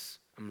price.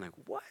 I'm like,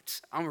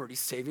 what? I'm already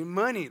saving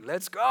money.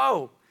 Let's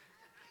go.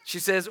 She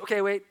says,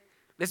 okay, wait,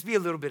 let's be a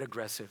little bit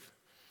aggressive.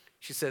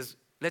 She says,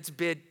 let's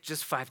bid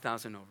just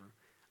 $5,000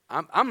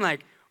 over. I'm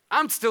like,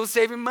 I'm still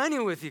saving money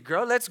with you,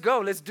 girl. Let's go.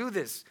 Let's do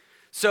this.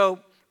 So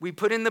we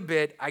put in the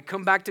bid. I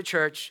come back to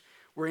church.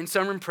 We're in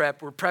sermon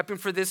prep. We're prepping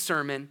for this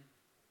sermon.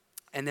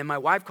 And then my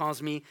wife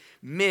calls me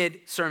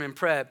mid-sermon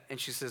prep, and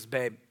she says,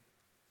 babe,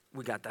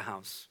 we got the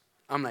house.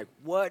 I'm like,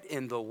 what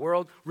in the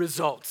world?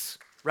 Results,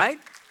 right?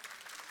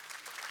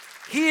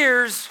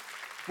 Here's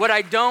what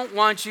I don't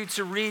want you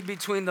to read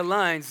between the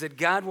lines, that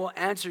God will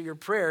answer your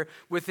prayer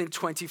within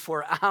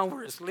 24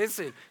 hours.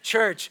 Listen,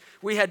 church,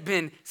 we had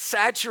been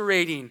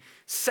saturating.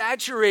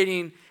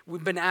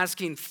 We've been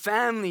asking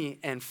family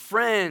and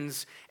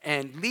friends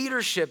and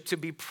leadership to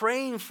be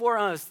praying for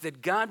us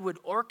that God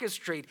would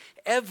orchestrate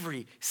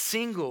every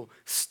single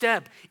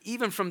step,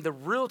 even from the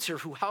realtor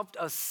who helped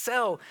us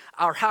sell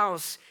our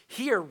house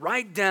here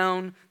right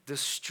down the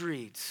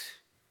street.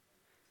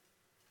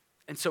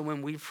 And so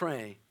when we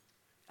pray,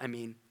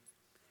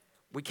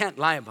 we can't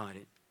lie about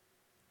it.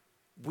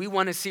 We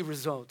want to see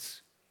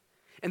results.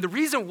 And the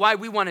reason why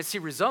we want to see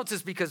results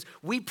is because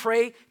we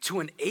pray to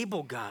an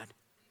able God.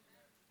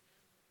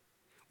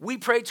 We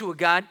pray to a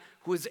God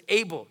who is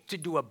able to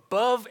do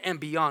above and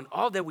beyond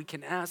all that we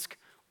can ask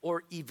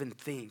or even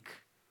think.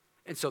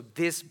 And so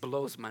this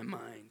blows my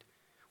mind.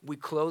 We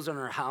close on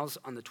our house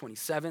on the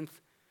 27th.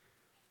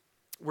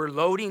 We're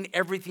loading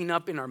everything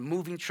up in our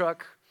moving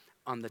truck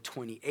on the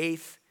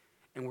 28th,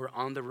 and we're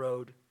on the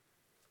road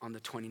on the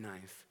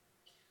 29th.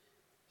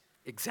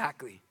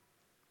 Exactly.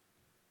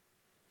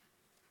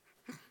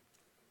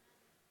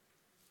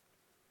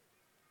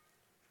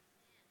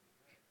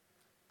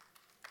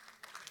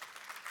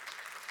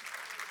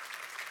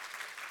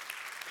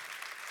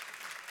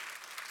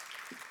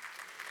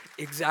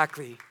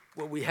 Exactly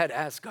what we had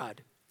asked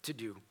God to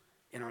do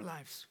in our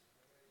lives.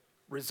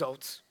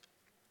 Results.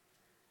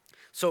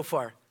 So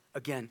far,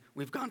 again,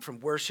 we've gone from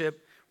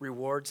worship,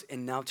 rewards,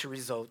 and now to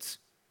results.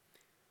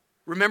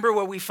 Remember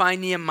what we find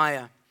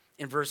Nehemiah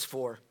in verse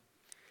 4.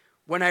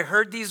 When I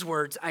heard these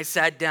words, I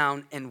sat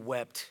down and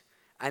wept.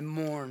 I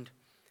mourned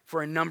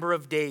for a number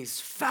of days,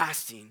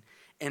 fasting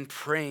and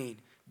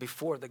praying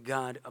before the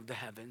God of the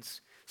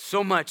heavens.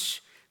 So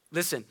much.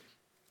 Listen,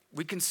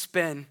 we can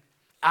spend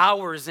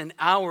hours and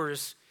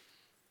hours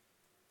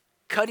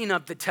cutting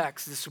up the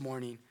text this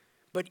morning.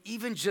 But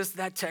even just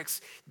that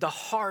text, the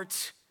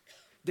heart,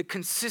 the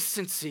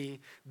consistency,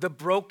 the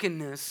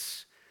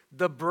brokenness,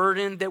 the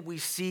burden that we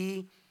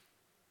see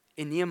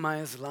in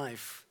Nehemiah's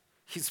life.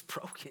 He's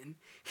broken.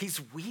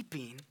 He's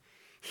weeping.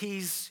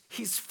 He's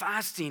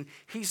fasting.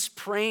 He's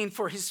praying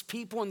for his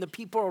people and the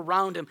people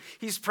around him.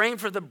 He's praying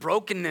for the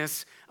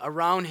brokenness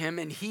around him.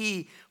 And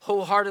he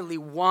wholeheartedly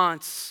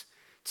wants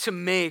to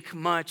make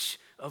much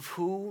of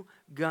who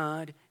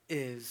God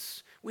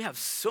is. We have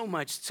so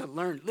much to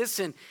learn.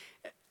 Listen,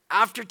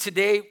 after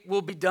today,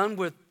 we'll be done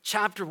with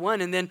chapter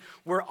 1, and then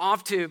we're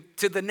off to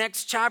the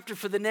next chapter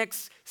for the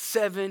next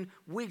 7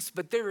 weeks.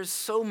 But there is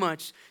so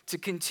much to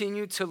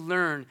continue to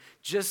learn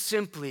just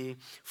simply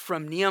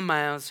from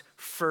Nehemiah's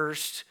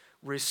first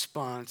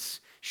response.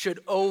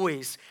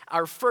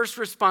 Our first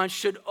response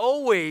should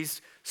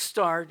always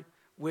start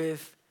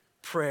with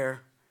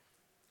prayer.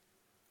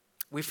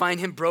 We find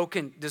him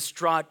broken,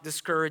 distraught,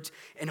 discouraged,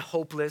 and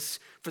hopeless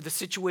for the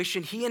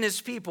situation he and his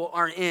people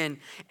are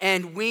in.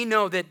 And we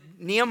know that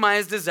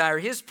Nehemiah's desire,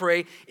 his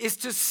prayer, is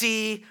to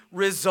see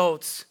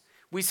results.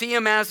 We see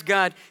him ask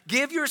God,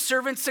 give your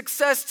servant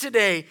success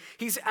today.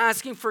 He's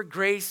asking for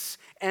grace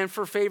and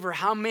for favor.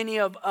 How many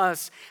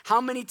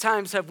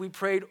times have we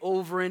prayed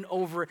over and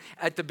over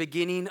at the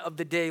beginning of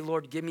the day,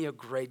 Lord, give me a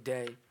great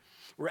day?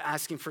 We're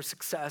asking for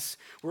success.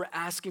 We're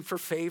asking for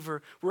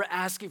favor. We're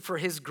asking for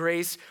his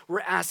grace. We're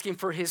asking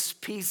for his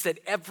peace, that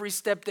every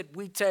step that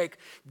we take,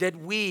 that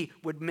we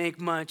would make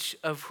much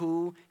of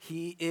who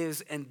he is.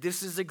 And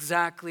this is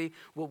exactly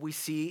what we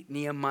see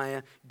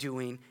Nehemiah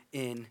doing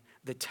in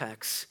the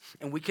text.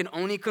 And we can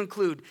only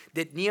conclude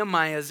that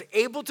Nehemiah is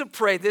able to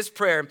pray this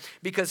prayer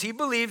because he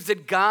believes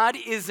that God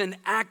is an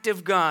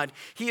active God.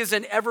 He is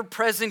an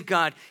ever-present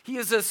God. He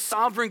is a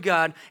sovereign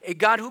God, a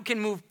God who can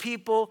move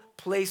people,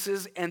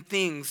 places, and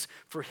things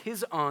for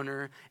his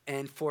honor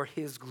and for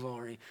his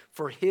glory,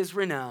 for his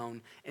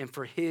renown and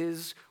for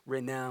his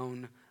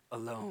renown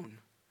alone.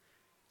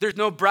 There's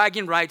no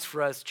bragging rights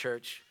for us,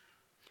 church.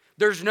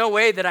 There's no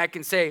way that I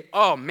can say,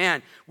 oh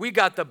man, we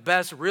got the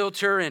best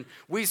realtor and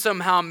we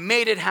somehow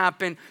made it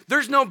happen.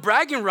 There's no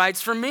bragging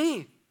rights for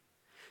me.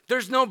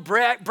 There's no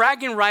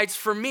bragging rights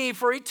for me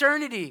for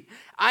eternity.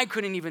 I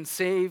couldn't even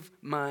save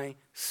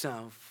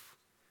myself.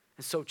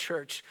 And so,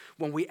 church,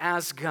 when we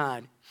ask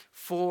God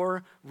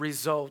for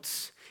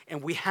results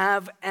and we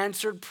have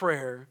answered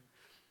prayer,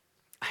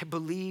 I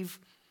believe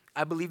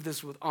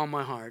this with all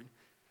my heart,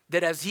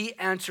 that as he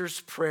answers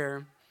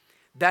prayer,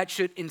 that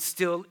should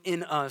instill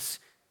in us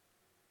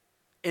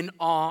in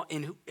awe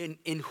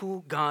in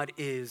who God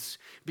is.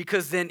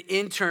 Because then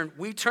in turn,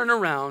 we turn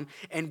around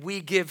and we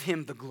give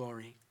him the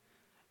glory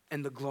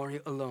and the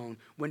glory alone.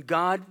 When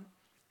God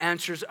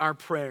answers our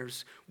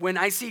prayers, when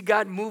I see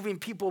God moving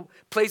people,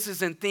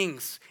 places, and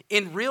things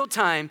in real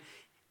time,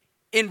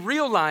 in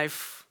real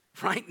life,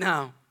 right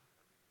now,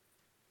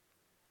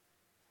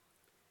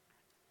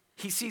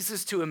 he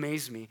ceases to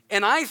amaze me.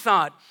 And I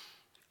thought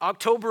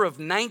October of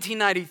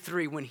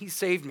 1993, when he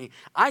saved me,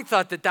 I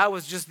thought that that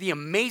was just the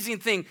amazing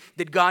thing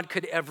that God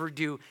could ever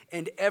do.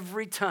 And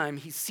every time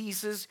he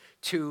ceases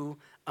to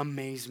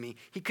amaze me.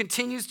 He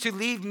continues to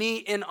leave me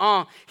in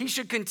awe. He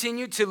should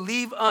continue to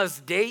leave us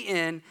day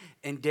in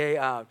and day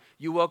out.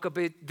 You woke up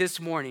this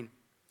morning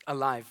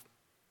alive.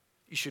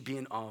 You should be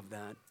in awe of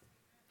that.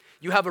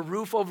 You have a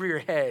roof over your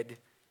head.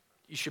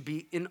 You should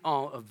be in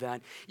awe of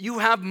that. You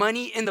have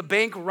money in the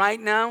bank right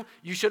now.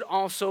 You should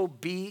also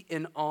be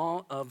in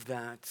awe of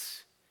that.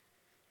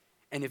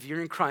 And if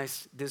you're in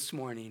Christ this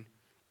morning,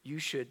 you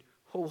should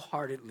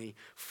wholeheartedly,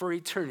 for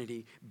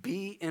eternity,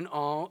 be in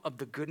awe of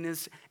the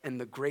goodness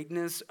and the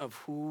greatness of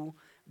who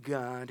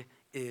God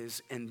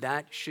is. And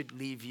that should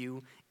leave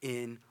you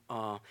in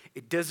awe.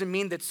 It doesn't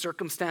mean that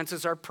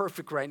circumstances are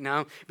perfect right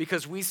now,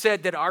 because we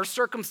said that our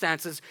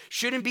circumstances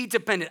shouldn't be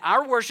dependent.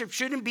 Our worship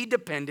shouldn't be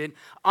dependent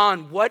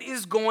on what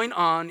is going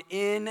on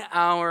in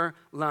our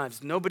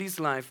lives.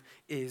 Nobody's life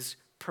is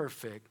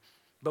perfect.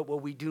 But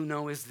what we do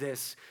know is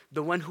this: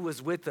 the one who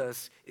is with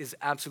us is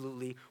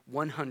absolutely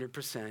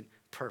 100%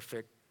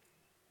 perfect.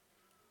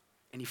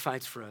 And he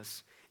fights for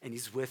us, and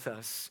he's with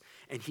us.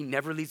 And he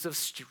never leaves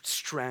us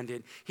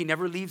stranded. He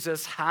never leaves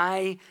us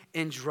high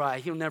and dry.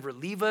 He'll never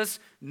leave us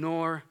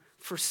nor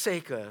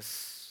forsake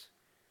us.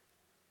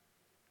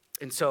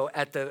 And so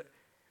at the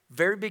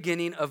very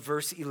beginning of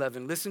verse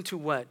 11, listen to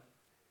what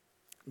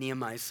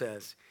Nehemiah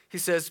says. He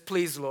says,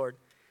 "Please, Lord,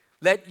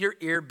 let your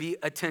ear be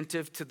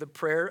attentive to the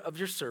prayer of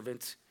your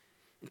servants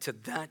and to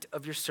that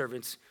of your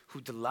servants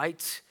who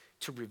delight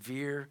to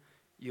revere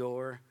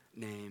your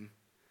name."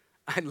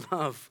 I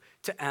love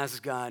to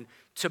ask God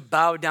to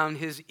bow down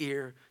his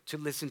ear to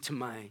listen to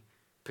my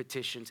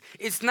petitions.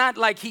 It's not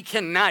like he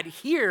cannot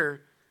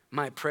hear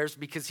my prayers,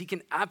 because he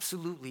can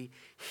absolutely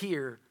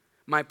hear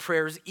my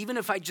prayers, even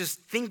if I just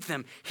think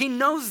them. He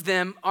knows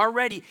them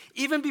already.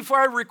 Even before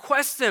I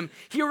request them,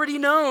 he already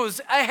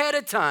knows ahead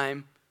of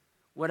time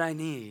what I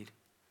need.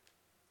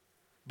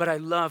 But I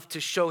love to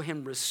show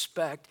him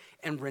respect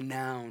and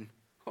renown.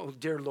 Oh,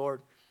 dear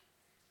Lord,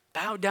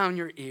 bow down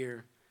your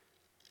ear.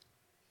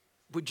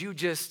 Would you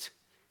just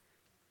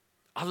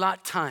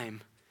allot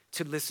time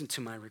to listen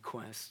to my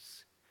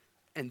requests?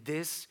 And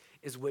this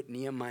is what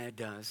Nehemiah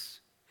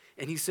does.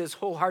 And he says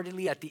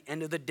wholeheartedly, at the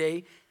end of the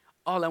day,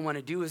 all I want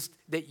to do is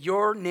that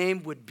your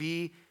name would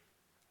be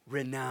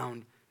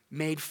renowned,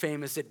 made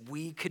famous, that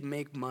we could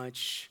make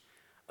much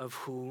of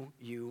who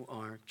you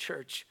are.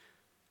 Church,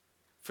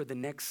 for the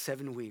next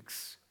 7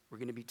 weeks, we're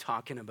going to be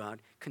talking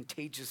about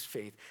contagious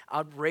faith,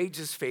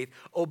 outrageous faith,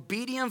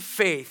 obedient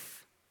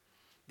faith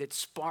that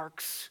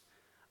sparks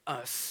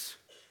us,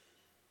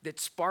 that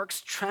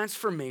sparks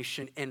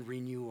transformation and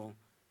renewal,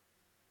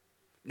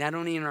 not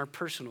only in our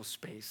personal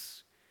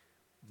space,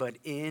 but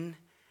in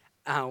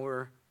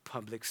our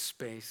public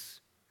space.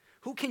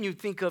 Who can you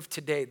think of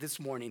today, this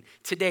morning,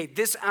 today,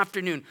 this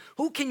afternoon?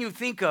 Who can you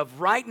think of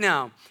right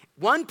now?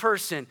 One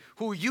person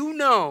who you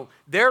know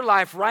their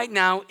life right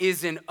now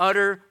is in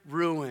utter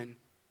ruin.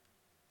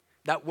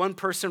 That one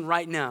person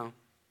right now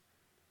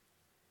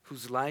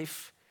whose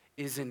life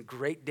is in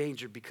great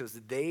danger because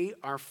they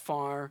are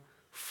far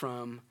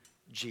from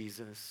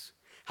Jesus.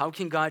 How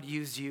can God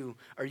use you?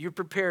 Are you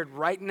prepared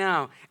right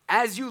now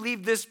as you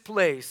leave this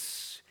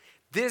place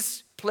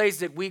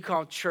that we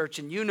call church,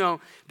 and you know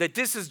that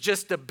this is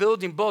just a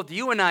building, both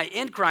you and I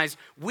in Christ,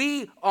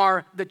 we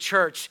are the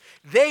church.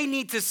 They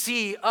need to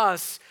see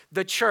us,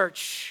 the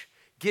church,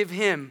 give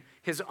him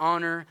his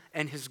honor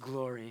and his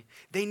glory.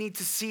 They need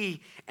to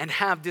see and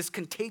have this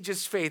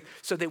contagious faith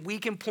so that we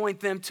can point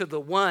them to the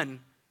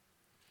one,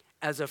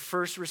 as a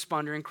first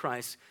responder in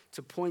Christ,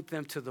 to point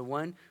them to the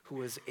one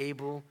who is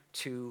able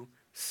to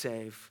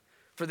save.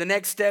 For the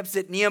next steps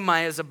that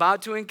Nehemiah is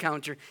about to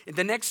encounter in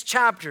the next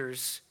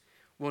chapters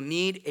will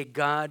need a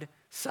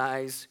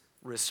God-sized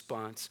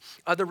response.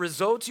 Are the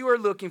results you are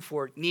looking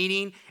for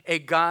needing a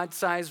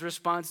God-sized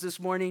response this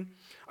morning?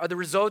 Are the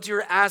results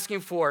you're asking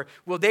for,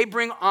 will they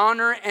bring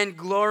honor and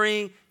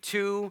glory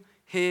to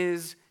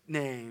his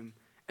name?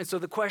 And so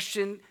the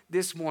question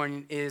this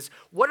morning is,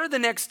 what are the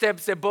next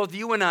steps that both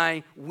you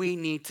and we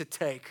need to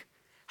take?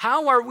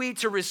 How are we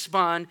to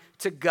respond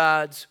to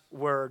God's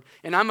word?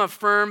 And I'm a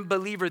firm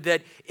believer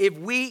that if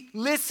we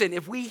listen,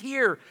 if we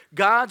hear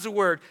God's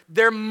word,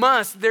 there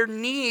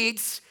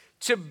needs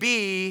to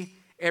be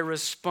a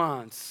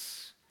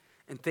response.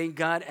 And thank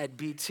God at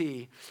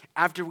BT,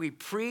 after we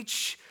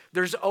preach,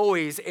 there's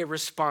always a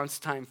response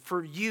time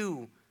for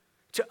you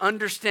to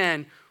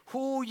understand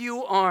who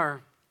you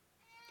are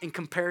in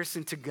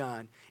comparison to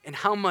God, and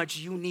how much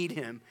you need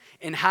him,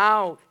 and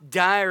how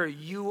dire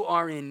you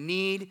are in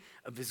need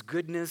of his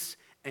goodness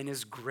and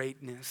his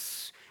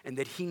greatness, and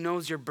that he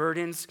knows your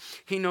burdens,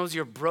 he knows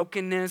your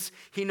brokenness,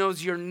 he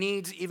knows your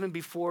needs even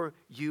before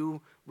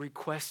you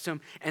request him,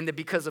 and that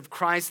because of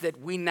Christ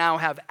that we now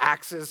have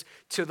access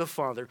to the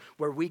Father,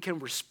 where we can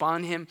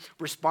respond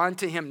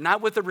to him,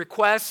 not with a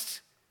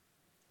request,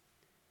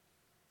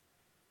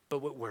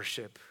 but with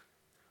worship,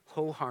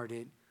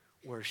 wholehearted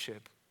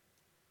worship.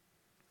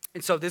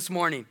 And so this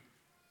morning,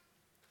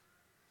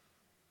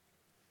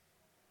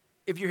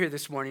 if you're here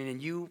this morning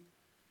and you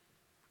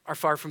are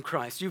far from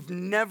Christ, you've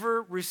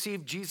never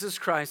received Jesus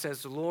Christ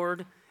as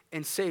Lord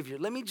and Savior,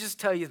 let me just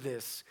tell you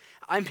this.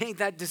 I made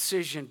that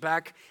decision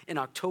back in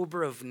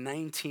October of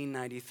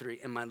 1993,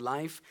 and my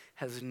life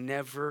has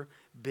never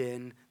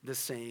been the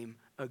same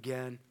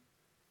again.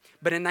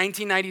 But in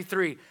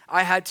 1993,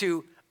 I had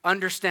to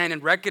understand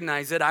and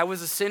recognize that I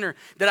was a sinner,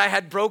 that I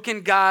had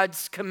broken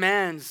God's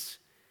commands,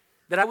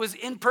 that I was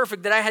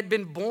imperfect, that I had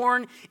been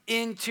born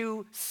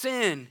into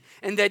sin,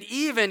 and that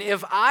even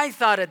if I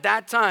thought at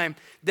that time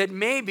that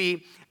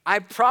maybe I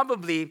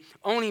probably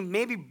only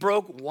maybe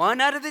broke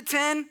 1 out of the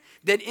 10,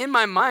 that in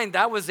my mind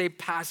that was a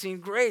passing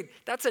grade.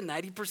 That's a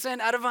 90%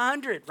 out of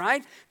 100,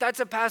 right? That's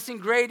a passing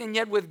grade, and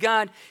yet with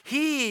God,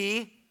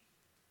 He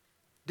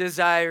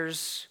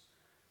desires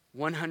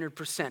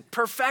 100%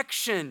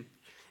 perfection.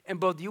 And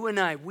both you and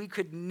I, we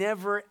could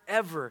never,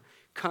 ever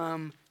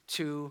come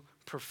to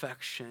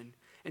perfection.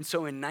 And so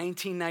in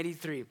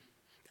 1993,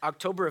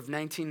 October of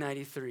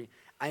 1993,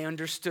 I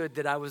understood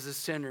that I was a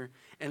sinner.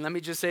 And let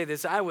me just say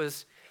this,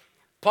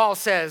 Paul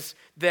says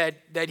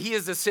that he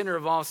is the sinner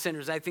of all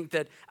sinners. I think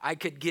that I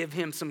could give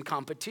him some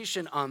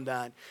competition on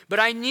that.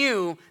 But I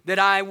knew that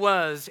I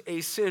was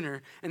a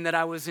sinner and that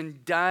I was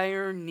in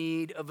dire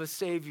need of a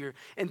Savior.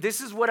 And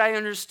this is what I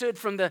understood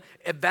from the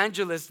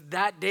evangelist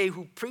that day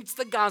who preached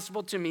the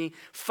gospel to me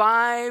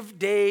 5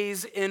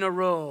 days in a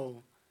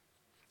row.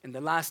 And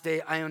the last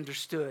day I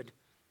understood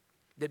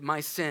that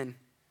my sin,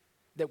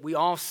 that we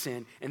all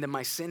sin, and that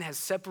my sin has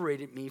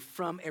separated me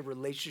from a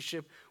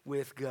relationship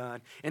with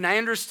God. And I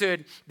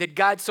understood that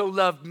God so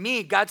loved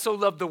me, God so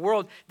loved the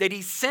world, that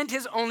He sent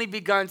His only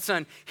begotten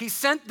Son. He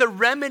sent the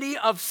remedy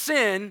of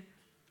sin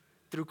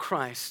through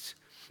Christ.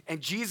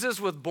 And Jesus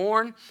was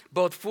born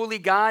both fully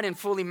God and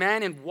fully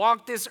man and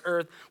walked this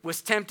earth,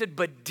 was tempted,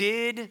 but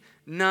did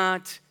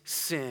not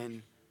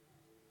sin.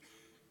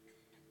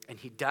 And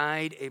He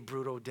died a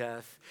brutal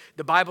death.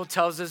 The Bible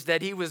tells us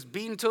that He was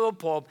beaten to a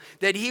pulp,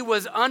 that He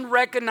was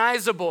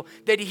unrecognizable,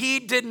 that He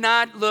did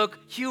not look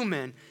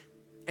human.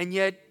 And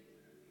yet,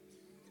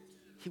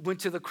 He went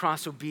to the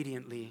cross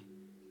obediently,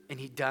 and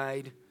He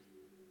died.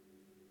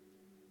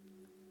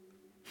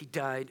 He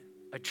died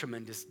a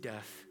tremendous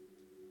death.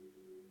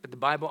 But the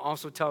Bible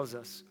also tells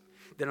us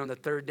that on the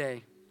third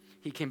day,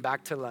 He came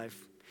back to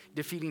life,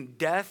 defeating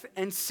death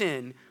and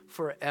sin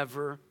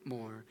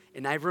forevermore.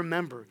 And I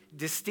remember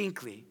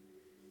distinctly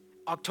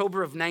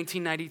October of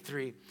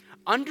 1993,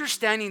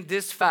 understanding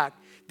this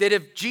fact that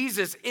if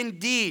Jesus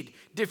indeed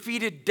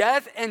defeated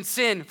death and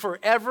sin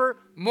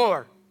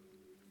forevermore,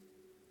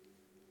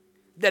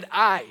 that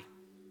I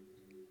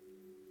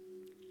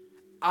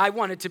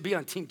wanted to be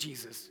on Team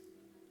Jesus.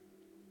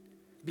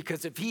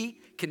 Because if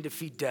He can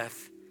defeat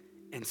death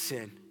and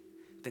sin,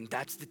 then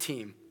that's the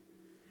team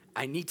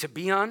I need to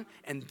be on,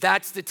 and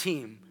that's the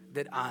team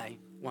that I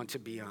want to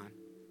be on.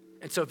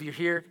 And so if you're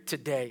here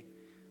today,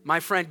 my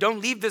friend,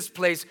 don't leave this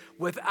place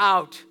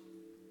without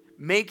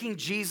making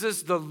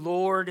Jesus the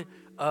Lord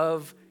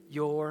of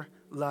your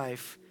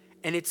life.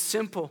 And it's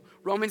simple.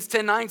 Romans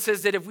 10:9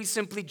 says that if we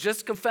simply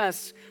just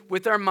confess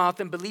with our mouth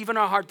and believe in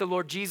our heart the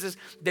Lord Jesus,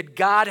 that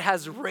God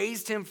has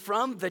raised Him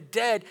from the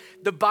dead,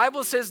 the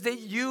Bible says that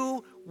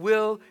you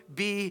will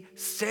be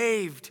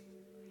saved.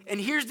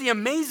 And here's the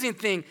amazing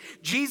thing.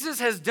 Jesus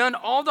has done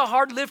all the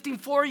hard lifting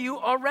for you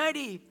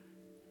already.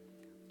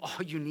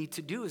 All you need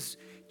to do is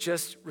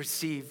just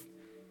receive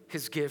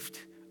His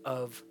gift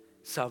of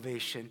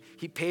salvation.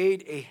 He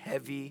paid a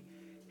heavy,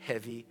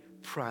 heavy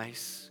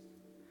price.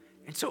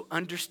 And so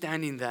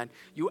understanding that,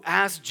 you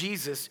ask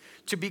Jesus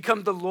to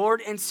become the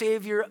Lord and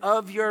Savior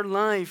of your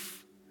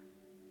life.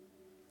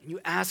 And you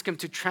ask Him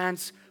to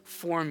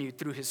transform you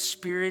through His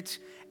Spirit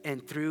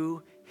and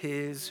through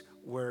His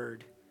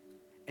Word.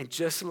 And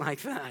just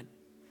like that,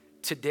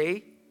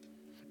 today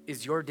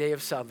is your day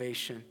of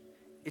salvation.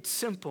 It's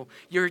simple.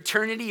 Your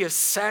eternity is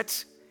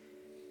set.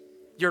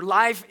 Your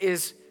life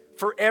is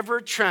forever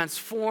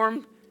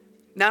transformed,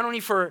 not only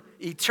for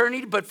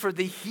eternity, but for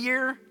the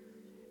here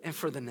and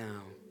for the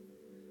now.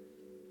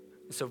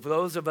 And so for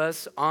those of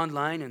us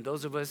online and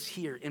those of us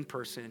here in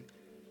person,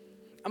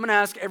 I'm going to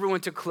ask everyone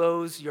to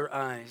close your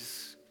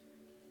eyes.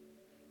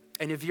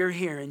 And if you're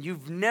here and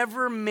you've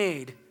never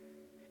made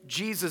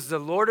Jesus the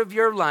Lord of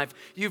your life,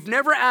 you've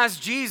never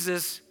asked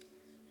Jesus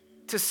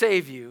to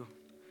save you,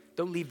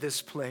 don't leave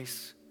this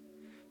place.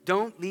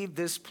 Don't leave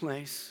this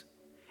place.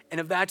 And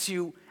if that's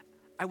you,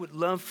 I would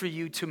love for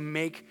you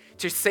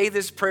to say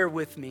this prayer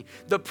with me.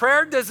 The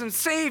prayer doesn't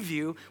save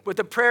you. What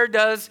the prayer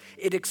does,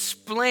 it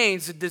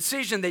explains the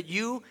decision that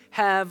you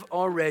have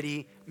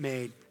already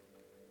made.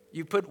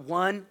 You put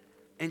 1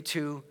 and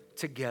 2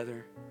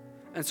 together.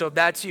 And so if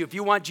that's you, if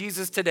you want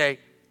Jesus today,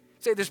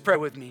 say this prayer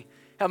with me.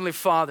 Heavenly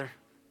Father,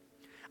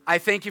 I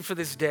thank You for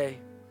this day.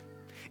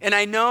 And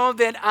I know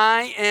that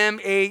I am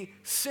a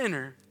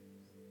sinner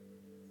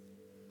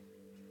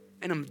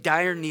and I'm in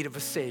dire need of a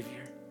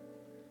Savior.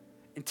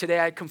 And today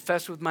I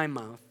confess with my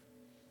mouth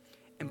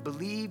and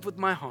believe with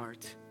my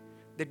heart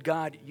that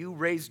God, You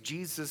raised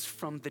Jesus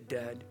from the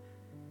dead.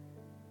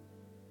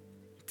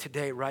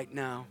 Today, right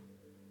now,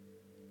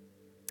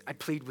 I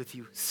plead with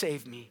you,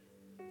 save me.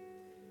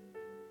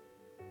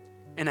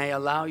 And I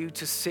allow you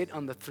to sit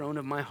on the throne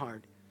of my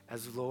heart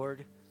as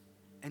Lord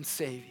and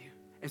Savior.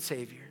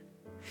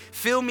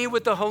 Fill me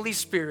with the Holy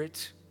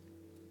Spirit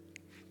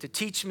to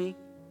teach me,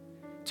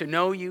 to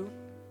know you,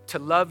 to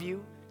love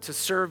you, to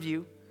serve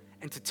you,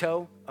 and to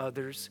tell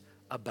others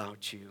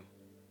about you.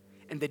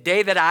 And the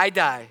day that I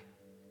die,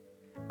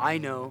 I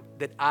know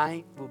that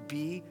I will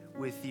be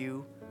with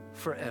you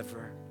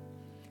forever.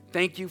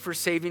 Thank you for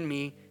saving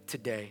me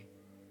today.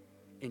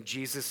 In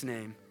Jesus'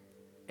 name,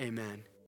 amen.